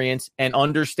experience, and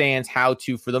understands how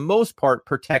to, for the most part,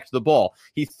 protect the ball.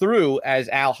 He threw, as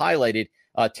Al highlighted,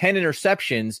 10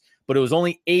 interceptions, but it was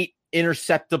only 8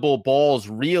 interceptable balls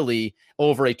really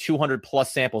over a 200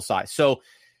 plus sample size. So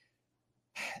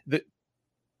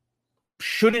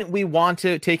shouldn't we want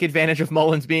to take advantage of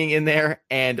Mullins being in there?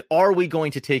 And are we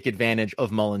going to take advantage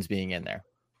of Mullins being in there?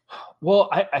 Well,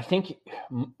 I think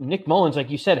Nick Mullins, like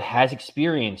you said, has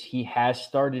experience. He has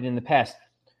started in the past.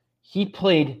 He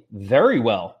played very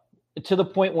well, to the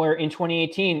point where in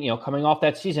 2018, coming off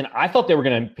that season, I thought they were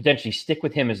going to potentially stick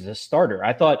with him as the starter.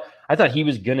 I thought he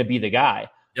was going to be the guy.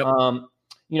 Yep.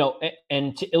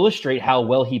 And to illustrate how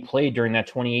well he played during that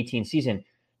 2018 season,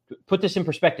 put this in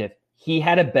perspective, he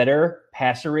had a better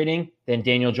passer rating than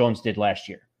Daniel Jones did last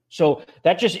year. So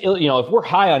that just, if we're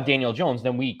high on Daniel Jones,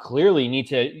 then we clearly need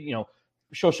to,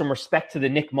 show some respect to the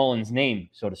Nick Mullins name,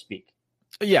 so to speak.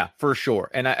 Yeah, for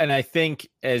sure. And I think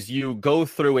as you go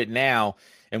through it now,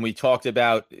 and we talked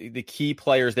about the key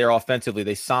players there offensively,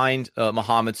 they signed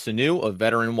Mohamed Sanu, a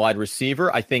veteran wide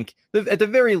receiver. I think at the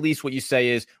very least, what you say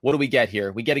is, what do we get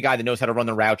here? We get a guy that knows how to run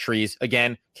the route trees.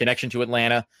 Again, connection to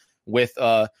Atlanta with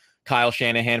Kyle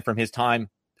Shanahan from his time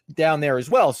down there as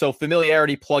well. So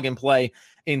familiarity, plug and play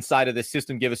inside of the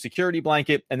system, give a security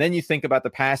blanket. And then you think about the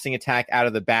passing attack out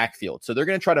of the backfield. So they're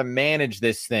going to try to manage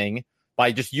this thing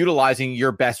by just utilizing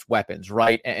your best weapons,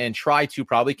 right? And try to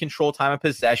probably control time of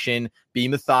possession, be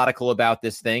methodical about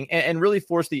this thing, and really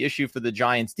force the issue for the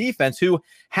Giants defense, who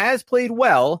has played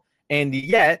well and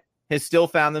yet has still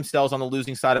found themselves on the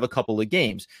losing side of a couple of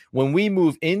games. When we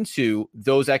move into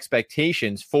those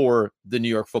expectations for the New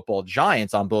York Football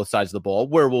Giants on both sides of the ball,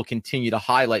 where we'll continue to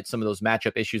highlight some of those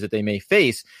matchup issues that they may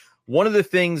face, one of the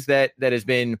things that has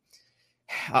been,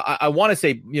 I want to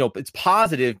say, it's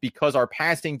positive because our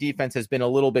passing defense has been a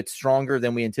little bit stronger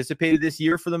than we anticipated this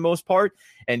year for the most part.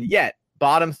 And yet,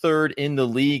 bottom third in the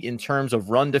league in terms of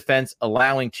run defense,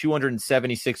 allowing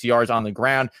 276 yards on the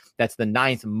ground. That's the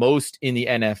 9th most in the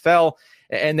NFL.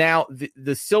 And now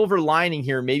the silver lining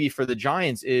here, maybe for the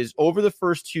Giants, is over the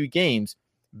first 2 games,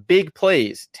 big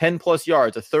plays, 10 plus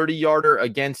yards, a 30-yarder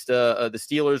against the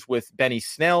Steelers with Benny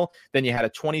Snell. Then you had a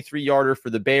 23-yarder for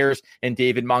the Bears and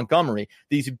David Montgomery.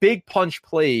 These big punch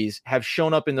plays have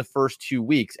shown up in the first 2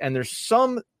 weeks, and there's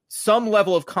some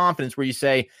level of confidence where you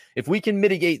say, if we can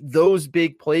mitigate those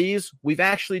big plays, we've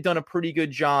actually done a pretty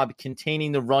good job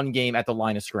containing the run game at the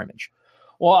line of scrimmage.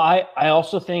 Well, I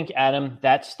also think, Adam,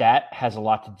 that stat has a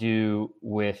lot to do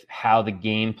with how the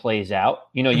game plays out.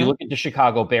 You Mm-hmm. look at the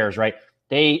Chicago Bears, right?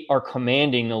 They are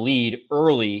commanding the lead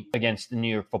early against the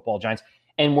New York Football Giants,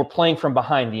 and we're playing from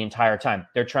behind the entire time.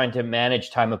 They're trying to manage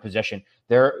time of possession.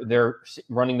 They're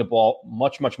running the ball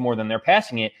much more than they're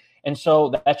passing it, and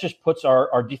so that just puts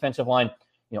our defensive line,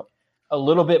 a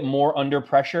little bit more under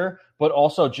pressure. But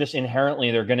also, just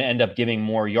inherently, they're going to end up giving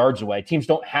more yards away. Teams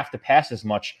don't have to pass as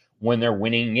much when they're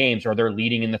winning games or they're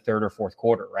leading in the third or fourth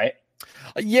quarter, right?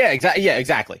 Yeah, exactly. Yeah,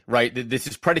 exactly. Right. This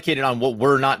is predicated on what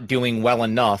we're not doing well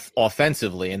enough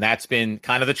offensively. And that's been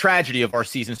kind of the tragedy of our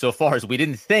season so far, is we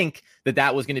didn't think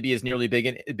that was going to be as nearly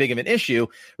big of an issue.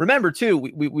 Remember, too,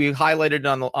 we highlighted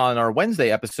on our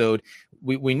Wednesday episode,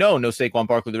 we know no Saquon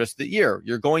Barkley the rest of the year.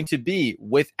 You're going to be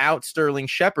without Sterling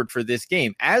Shepard for this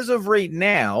game. As of right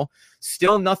now,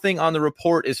 still nothing on the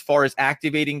report as far as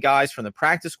activating guys from the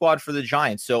practice squad for the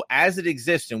Giants. So as it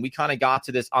exists, and we kind of got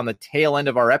to this on the tail end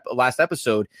of our last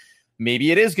episode,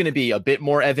 maybe it is going to be a bit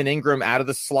more Evan Ingram out of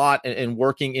the slot and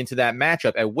working into that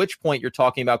matchup, at which point you're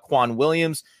talking about Quan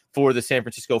Williams for the San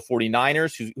Francisco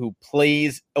 49ers, who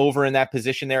plays over in that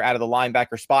position there out of the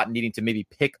linebacker spot, needing to maybe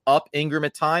pick up Ingram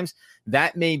at times.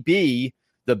 That may be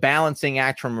the balancing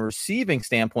act from a receiving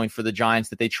standpoint for the Giants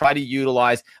that they try to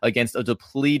utilize against a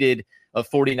depleted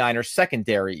 49ers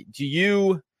secondary.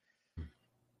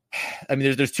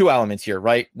 There's two elements here,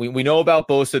 right? We know about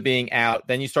Bosa being out.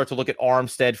 Then you start to look at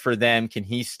Armstead for them. Can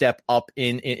he step up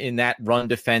in that run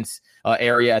defense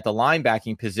area at the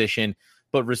linebacking position?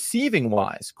 But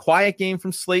receiving-wise, quiet game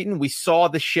from Slayton. We saw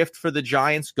the shift for the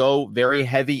Giants go very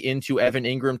heavy into Evan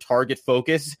Ingram target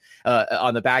focus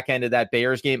on the back end of that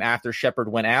Bears game after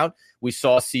Shepard went out. We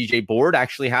saw CJ Board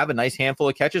actually have a nice handful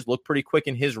of catches, look pretty quick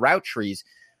in his route trees.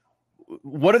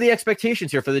 What are the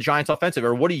expectations here for the Giants offensive,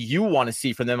 or what do you want to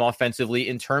see from them offensively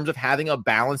in terms of having a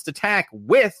balanced attack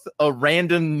with a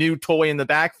random new toy in the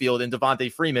backfield in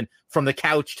Devontae Freeman from the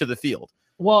couch to the field?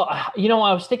 Well, I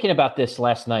was thinking about this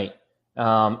last night.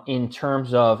 In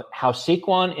terms of how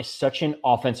Saquon is such an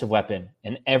offensive weapon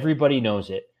and everybody knows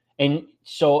it. And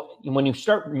so when you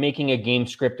start making a game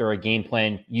script or a game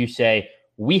plan, you say,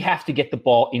 we have to get the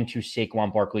ball into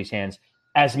Saquon Barkley's hands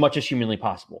as much as humanly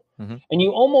possible. Mm-hmm. And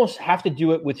you almost have to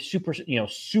do it with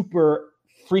super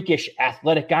freakish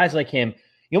athletic guys like him.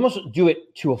 You almost do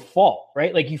it to a fault,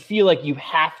 right? Like you feel like you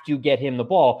have to get him the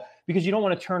ball because you don't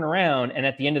want to turn around and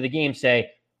at the end of the game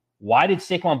say, why did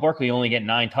Saquon Barkley only get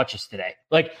 9 touches today?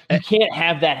 Like, you can't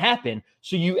have that happen.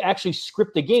 So you actually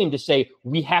script the game to say,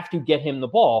 we have to get him the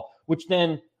ball, which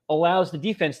then allows the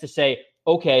defense to say,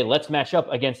 okay, let's match up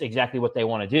against exactly what they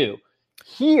want to do.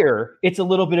 Here, it's a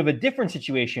little bit of a different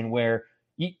situation where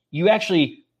you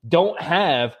actually don't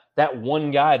have that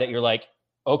one guy that you're like,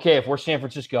 okay, if we're San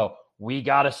Francisco, we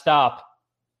got to stop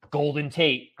Golden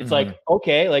Tate. It's like,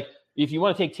 okay, like, if you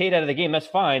want to take Tate out of the game, that's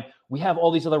fine. We have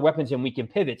all these other weapons and we can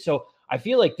pivot. So I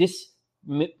feel like this,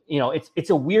 it's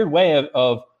a weird way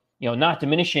of not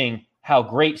diminishing how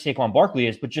great Saquon Barkley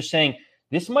is, but just saying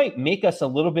this might make us a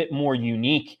little bit more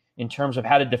unique in terms of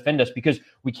how to defend us because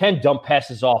we can dump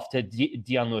passes off to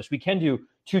Dion Lewis. We can do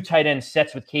 2 tight end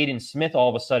sets with Caden Smith all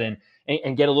of a sudden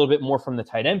and get a little bit more from the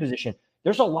tight end position.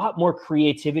 There's a lot more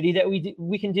creativity that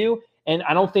we can do. And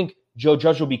I don't think Joe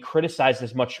Judge will be criticized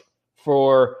as much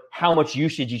for how much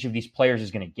usage each of these players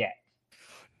is going to get.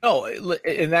 No,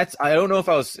 and I don't know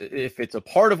if it's a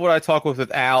part of what I talk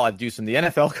with Al. I do some of the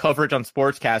NFL coverage on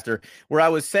Sportscaster where I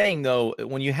was saying, though,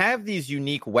 when you have these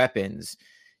unique weapons,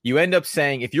 you end up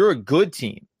saying if you're a good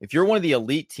team, if you're one of the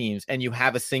elite teams and you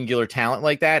have a singular talent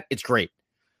like that, it's great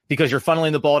because you're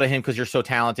funneling the ball to him because you're so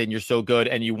talented and you're so good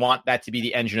and you want that to be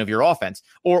the engine of your offense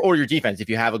or your defense if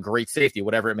you have a great safety,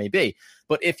 whatever it may be.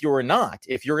 But if you're in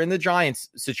the Giants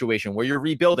situation where you're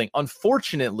rebuilding,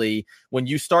 unfortunately, when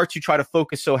you start to try to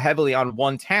focus so heavily on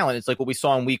one talent, it's like what we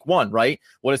saw in week 1, right?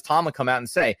 What does Tomlin come out and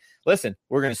say? Listen,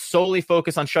 we're going to solely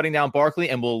focus on shutting down Barkley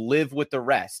and we'll live with the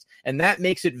rest. And that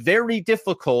makes it very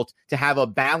difficult to have a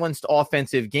balanced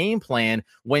offensive game plan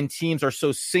when teams are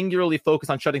so singularly focused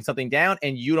on shutting something down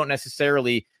and you don't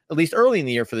necessarily, at least early in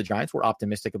the year for the Giants, we're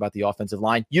optimistic about the offensive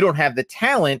line. You don't have the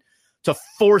talent to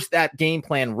force that game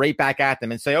plan right back at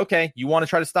them and say, okay, you want to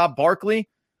try to stop Barkley?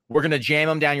 We're going to jam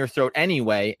him down your throat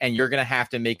anyway, and you're going to have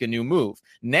to make a new move.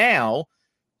 Now,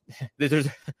 there's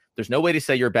no way to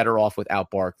say you're better off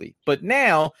without Barkley. But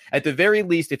now, at the very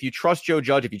least, if you trust Joe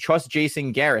Judge, if you trust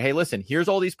Jason Garrett, hey, listen, here's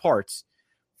all these parts.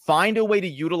 Find a way to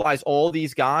utilize all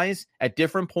these guys at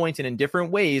different points and in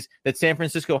different ways that San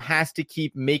Francisco has to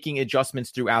keep making adjustments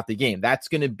throughout the game. That's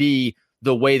going to be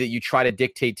the way that you try to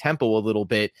dictate tempo a little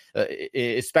bit,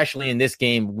 especially in this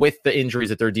game with the injuries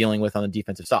that they're dealing with on the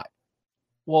defensive side.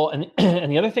 Well, and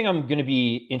and the other thing I'm going to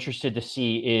be interested to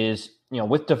see is,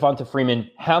 with Devonta Freeman,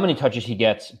 how many touches he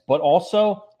gets, but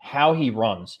also how he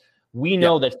runs. We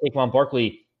know that Saquon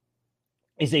Barkley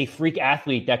is a freak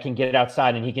athlete that can get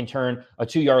outside and he can turn a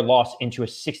 2-yard loss into a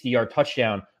 60-yard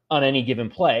touchdown on any given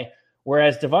play.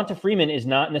 Whereas Devonta Freeman is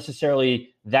not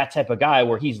necessarily that type of guy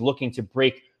where he's looking to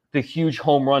break the huge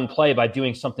home run play by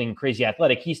doing something crazy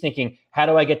athletic. He's thinking, how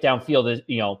do I get downfield,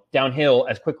 downhill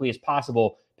as quickly as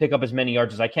possible, pick up as many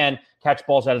yards as I can, catch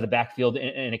balls out of the backfield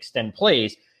and extend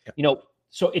plays.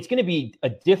 So it's going to be a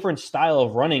different style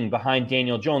of running behind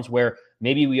Daniel Jones, where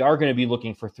maybe we are going to be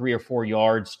looking for 3 or 4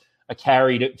 yards a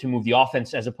carry to move the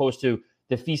offense, as opposed to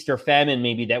the feast or famine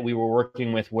maybe that we were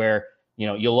working with, where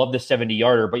you love the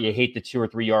 70-yarder, but you hate the 2 or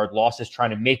 3 yard losses trying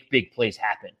to make big plays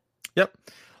happen. Yep.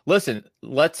 Listen,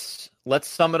 let's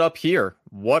sum it up here.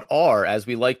 What are, as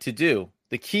we like to do,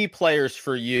 the key players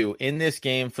for you in this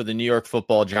game for the New York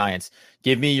Football Giants?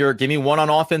 Give me one on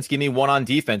offense, give me one on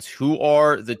defense. Who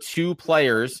are the 2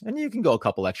 players? And you can go a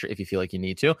couple extra if you feel like you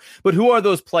need to, but who are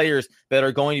those players that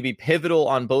are going to be pivotal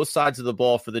on both sides of the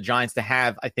ball for the Giants to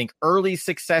have, I think, early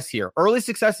success here? Early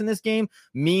success in this game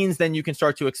means then you can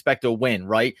start to expect a win,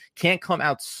 right? Can't come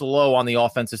out slow on the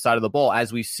offensive side of the ball,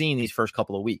 as we've seen these first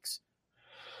couple of weeks.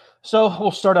 So we'll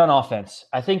start on offense.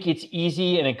 I think it's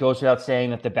easy, and it goes without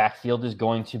saying that the backfield is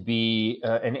going to be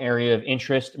an area of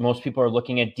interest. Most people are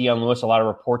looking at Dion Lewis. A lot of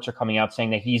reports are coming out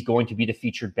saying that he's going to be the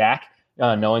featured back,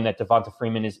 knowing that Devonta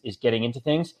Freeman is getting into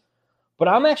things. But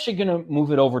I'm actually going to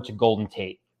move it over to Golden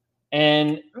Tate.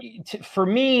 And for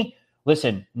me,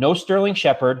 listen, no Sterling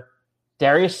Shepard.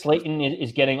 Darius Slayton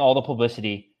is getting all the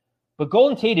publicity. But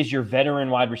Golden Tate is your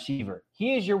veteran wide receiver.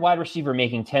 He is your wide receiver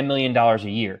making $10 million a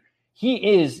year.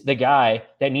 He is the guy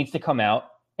that needs to come out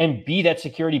and be that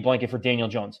security blanket for Daniel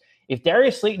Jones. If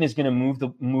Darius Slayton is going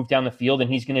to move down the field and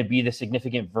he's going to be the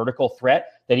significant vertical threat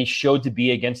that he showed to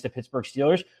be against the Pittsburgh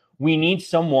Steelers, we need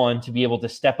someone to be able to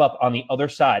step up on the other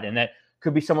side. And that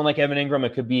could be someone like Evan Ingram.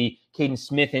 It could be Caden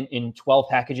Smith in 12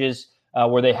 packages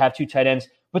where they have 2 tight ends.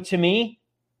 But to me,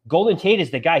 Golden Tate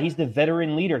is the guy. He's the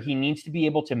veteran leader. He needs to be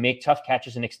able to make tough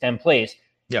catches and extend plays.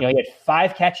 Yep. He had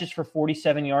 5 catches for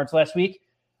 47 yards last week.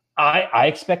 I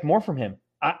expect more from him.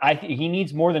 He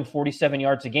needs more than 47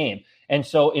 yards a game. And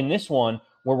so in this one,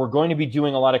 where we're going to be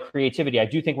doing a lot of creativity, I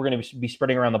do think we're going to be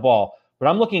spreading around the ball. But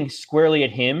I'm looking squarely at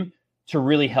him to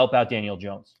really help out Daniel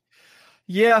Jones.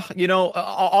 Yeah,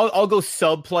 I'll go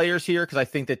sub players here because I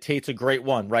think that Tate's a great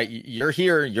one, right? You're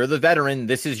here, you're the veteran.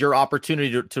 This is your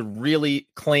opportunity to really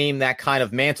claim that kind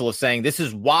of mantle of saying, this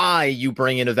is why you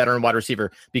bring in a veteran wide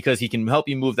receiver, because he can help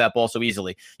you move that ball so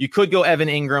easily. You could go Evan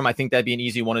Ingram. I think that'd be an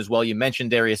easy one as well. You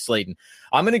mentioned Darius Slayton.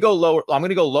 I'm going to go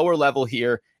lower level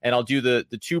here, and I'll do the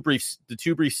two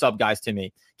brief sub guys to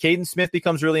me. Caden Smith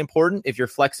becomes really important. If you're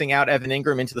flexing out Evan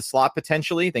Ingram into the slot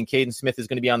potentially, then Caden Smith is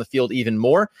going to be on the field even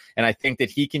more. And I think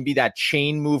that he can be that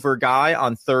chain mover guy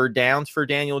on third downs for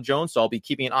Daniel Jones. So I'll be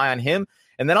keeping an eye on him.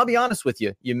 And then I'll be honest with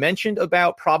you. You mentioned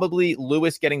about probably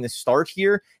Lewis getting the start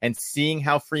here and seeing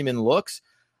how Freeman looks.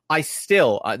 I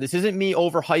still, this isn't me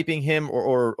overhyping him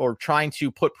or trying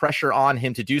to put pressure on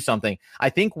him to do something. I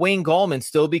think Wayne Gallman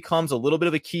still becomes a little bit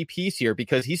of a key piece here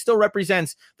because he still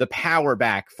represents the power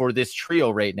back for this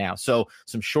trio right now. So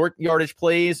some short yardage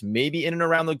plays, maybe in and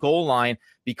around the goal line,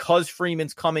 because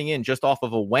Freeman's coming in just off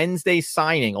of a Wednesday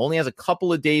signing, only has a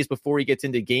couple of days before he gets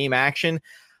into game action.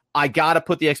 I got to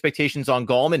put the expectations on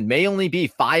Gallman. May only be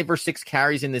 5 or 6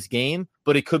 carries in this game,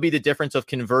 but it could be the difference of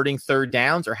converting third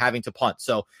downs or having to punt.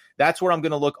 So that's where I'm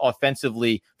going to look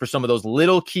offensively for some of those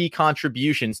little key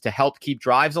contributions to help keep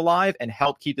drives alive and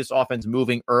help keep this offense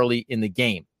moving early in the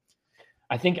game.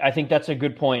 I think that's a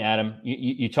good point, Adam.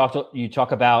 You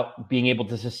talk about being able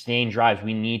to sustain drives.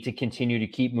 We need to continue to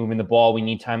keep moving the ball. We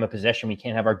need time of possession. We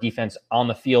can't have our defense on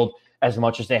the field as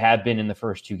much as they have been in the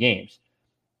first 2 games.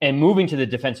 And moving to the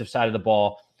defensive side of the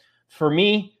ball, for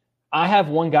me, I have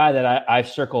one guy that I've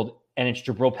circled, and it's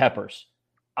Jabril Peppers.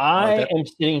 I am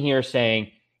sitting here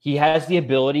saying he has the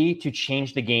ability to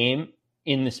change the game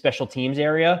in the special teams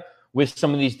area with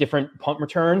some of these different punt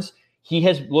returns. He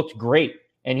has looked great,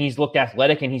 and he's looked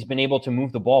athletic, and he's been able to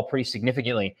move the ball pretty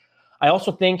significantly. I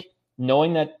also think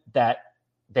knowing that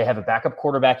they have a backup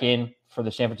quarterback in for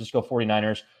the San Francisco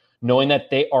 49ers, knowing that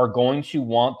they are going to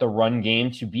want the run game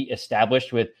to be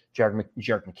established with Jerick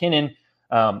McKinnon,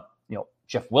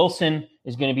 Jeff Wilson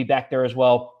is going to be back there as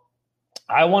well.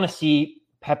 I want to see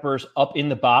Peppers up in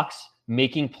the box,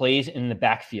 making plays in the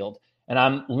backfield. And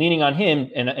I'm leaning on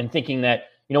him and thinking that,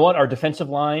 our defensive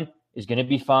line is going to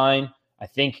be fine. I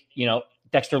think,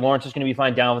 Dexter Lawrence is going to be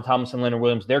fine. Donovan Tomlinson, Leonard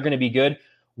Williams, they're going to be good.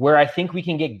 Where I think we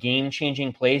can get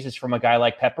game-changing plays is from a guy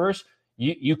like Peppers.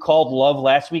 You called Love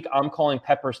last week. I'm calling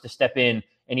Peppers to step in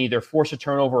and either force a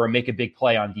turnover or make a big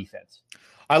play on defense.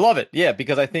 I love it. Yeah,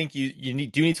 because I think you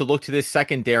do need to look to this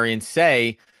secondary and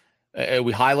say,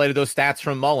 we highlighted those stats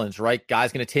from Mullins, right?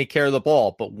 Guy's going to take care of the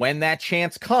ball. But when that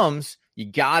chance comes, you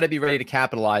got to be ready to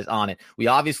capitalize on it. We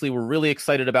obviously were really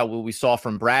excited about what we saw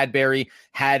from Bradbury.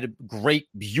 Had great,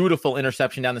 beautiful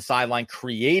interception down the sideline,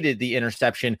 created the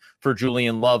interception for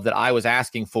Julian Love that I was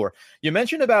asking for. You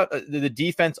mentioned about the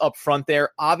defense up front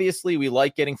there. Obviously, we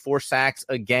like getting 4 sacks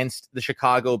against the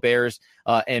Chicago Bears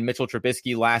and Mitchell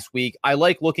Trubisky last week. I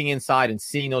like looking inside and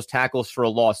seeing those tackles for a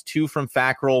loss. 2 from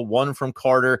Fackrell, 1 from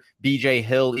Carter. BJ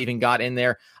Hill even got in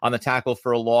there on the tackle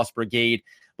for a loss brigade.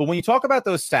 But when you talk about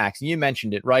those sacks, and you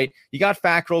mentioned it, right? You got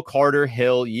Fackrell, Carter,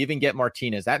 Hill, you even get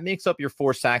Martinez. That makes up your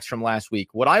 4 sacks from last week.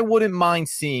 What I wouldn't mind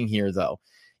seeing here, though,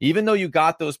 even though you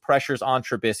got those pressures on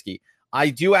Trubisky,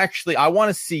 I want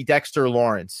to see Dexter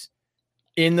Lawrence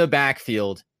in the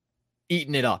backfield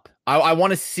eating it up. I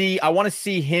want to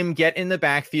see him get in the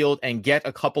backfield and get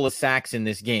a couple of sacks in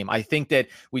this game. I think that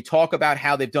we talk about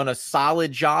how they've done a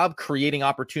solid job creating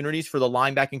opportunities for the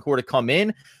linebacking core to come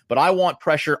in, but I want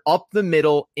pressure up the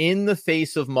middle in the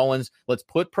face of Mullins. Let's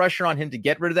put pressure on him to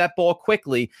get rid of that ball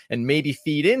quickly and maybe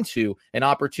feed into an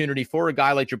opportunity for a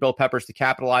guy like Jabril Peppers to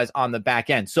capitalize on the back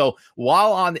end. So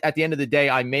while at the end of the day,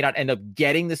 I may not end up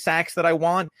getting the sacks that I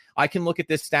want, I can look at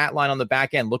this stat line on the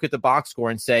back end, look at the box score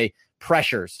and say,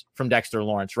 pressures from Dexter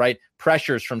Lawrence, right?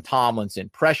 Pressures from Tomlinson,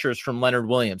 pressures from Leonard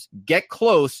Williams. Get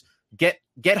close, get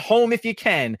home if you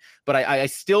can, but I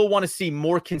still want to see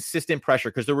more consistent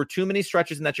pressure because there were too many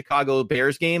stretches in that Chicago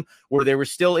Bears game where they were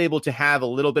still able to have a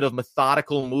little bit of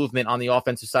methodical movement on the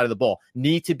offensive side of the ball.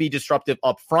 Need to be disruptive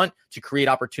up front to create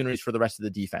opportunities for the rest of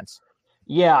the defense.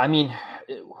 Yeah, I mean,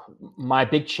 my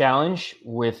big challenge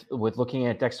with looking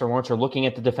at Dexter Lawrence or looking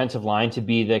at the defensive line to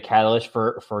be the catalyst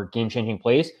for game-changing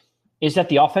plays is that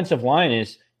the offensive line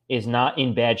is not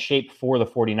in bad shape for the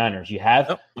 49ers. You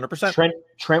have 100%.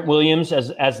 Trent Williams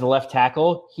as the left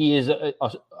tackle. He is a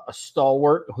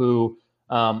stalwart who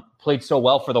played so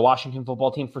well for the Washington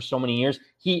football team for so many years.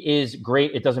 He is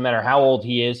great. It doesn't matter how old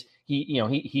he is.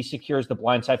 He secures the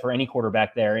blind side for any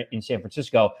quarterback there in San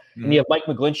Francisco. Mm-hmm. And you have Mike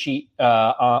McGlinchey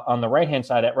on the right-hand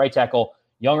side at right tackle.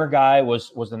 Younger guy,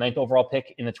 was the 9th overall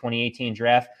pick in the 2018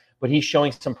 draft, but he's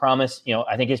showing some promise.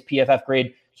 I think his PFF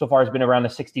grade so far has been around a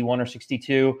 61 or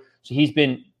 62. So he's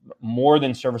been more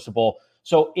than serviceable.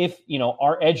 So if,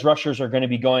 our edge rushers are going to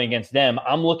be going against them,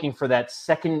 I'm looking for that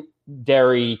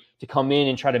secondary to come in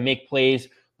and try to make plays,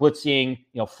 blitzing,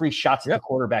 free shots at the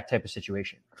quarterback type of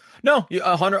situation. No,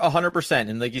 100%.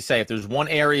 And like you say, if there's one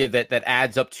area that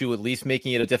adds up to at least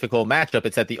making it a difficult matchup,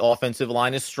 it's that the offensive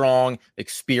line is strong,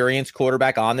 experienced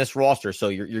quarterback on this roster. So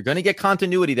you're going to get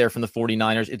continuity there from the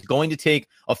 49ers. It's going to take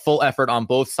a full effort on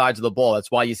both sides of the ball. That's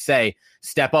why you say,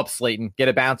 step up, Slayton, get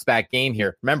a bounce back game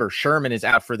here. Remember, Sherman is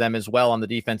out for them as well on the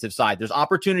defensive side. There's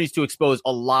opportunities to expose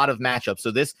a lot of matchups. So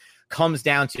this comes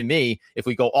down to me. If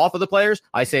we go off of the players,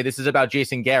 I say this is about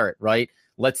Jason Garrett, right?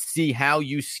 Let's see how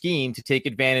you scheme to take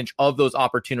advantage of those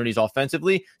opportunities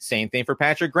offensively. Same thing for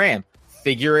Patrick Graham.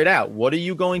 Figure it out. What are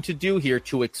you going to do here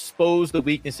to expose the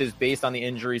weaknesses based on the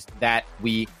injuries that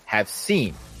we have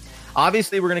seen?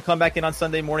 Obviously, we're going to come back in on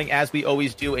Sunday morning, as we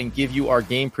always do, and give you our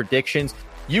game predictions.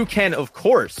 You can, of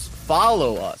course,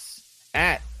 follow us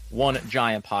at One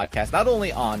Giant Podcast, not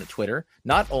only on Twitter,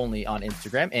 not only on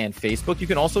Instagram and Facebook. You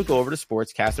can also go over to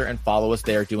Sportscaster and follow us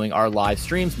there doing our live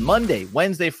streams Monday,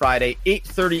 Wednesday, Friday,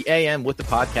 8:30 a.m. with the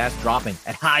podcast dropping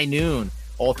at high noon,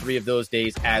 all 3 of those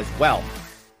days as well.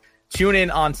 Tune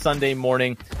in on Sunday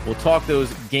morning. We'll talk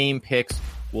those game picks.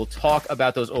 We'll talk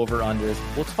about those over-unders.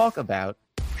 We'll talk about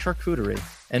charcuterie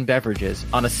and beverages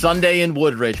on a Sunday in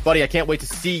Woodridge. Buddy, I can't wait to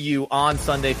see you on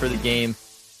Sunday for the game.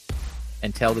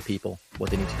 And tell the people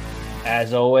what they need to do.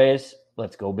 As always,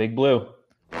 let's go Big Blue.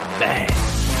 Bang.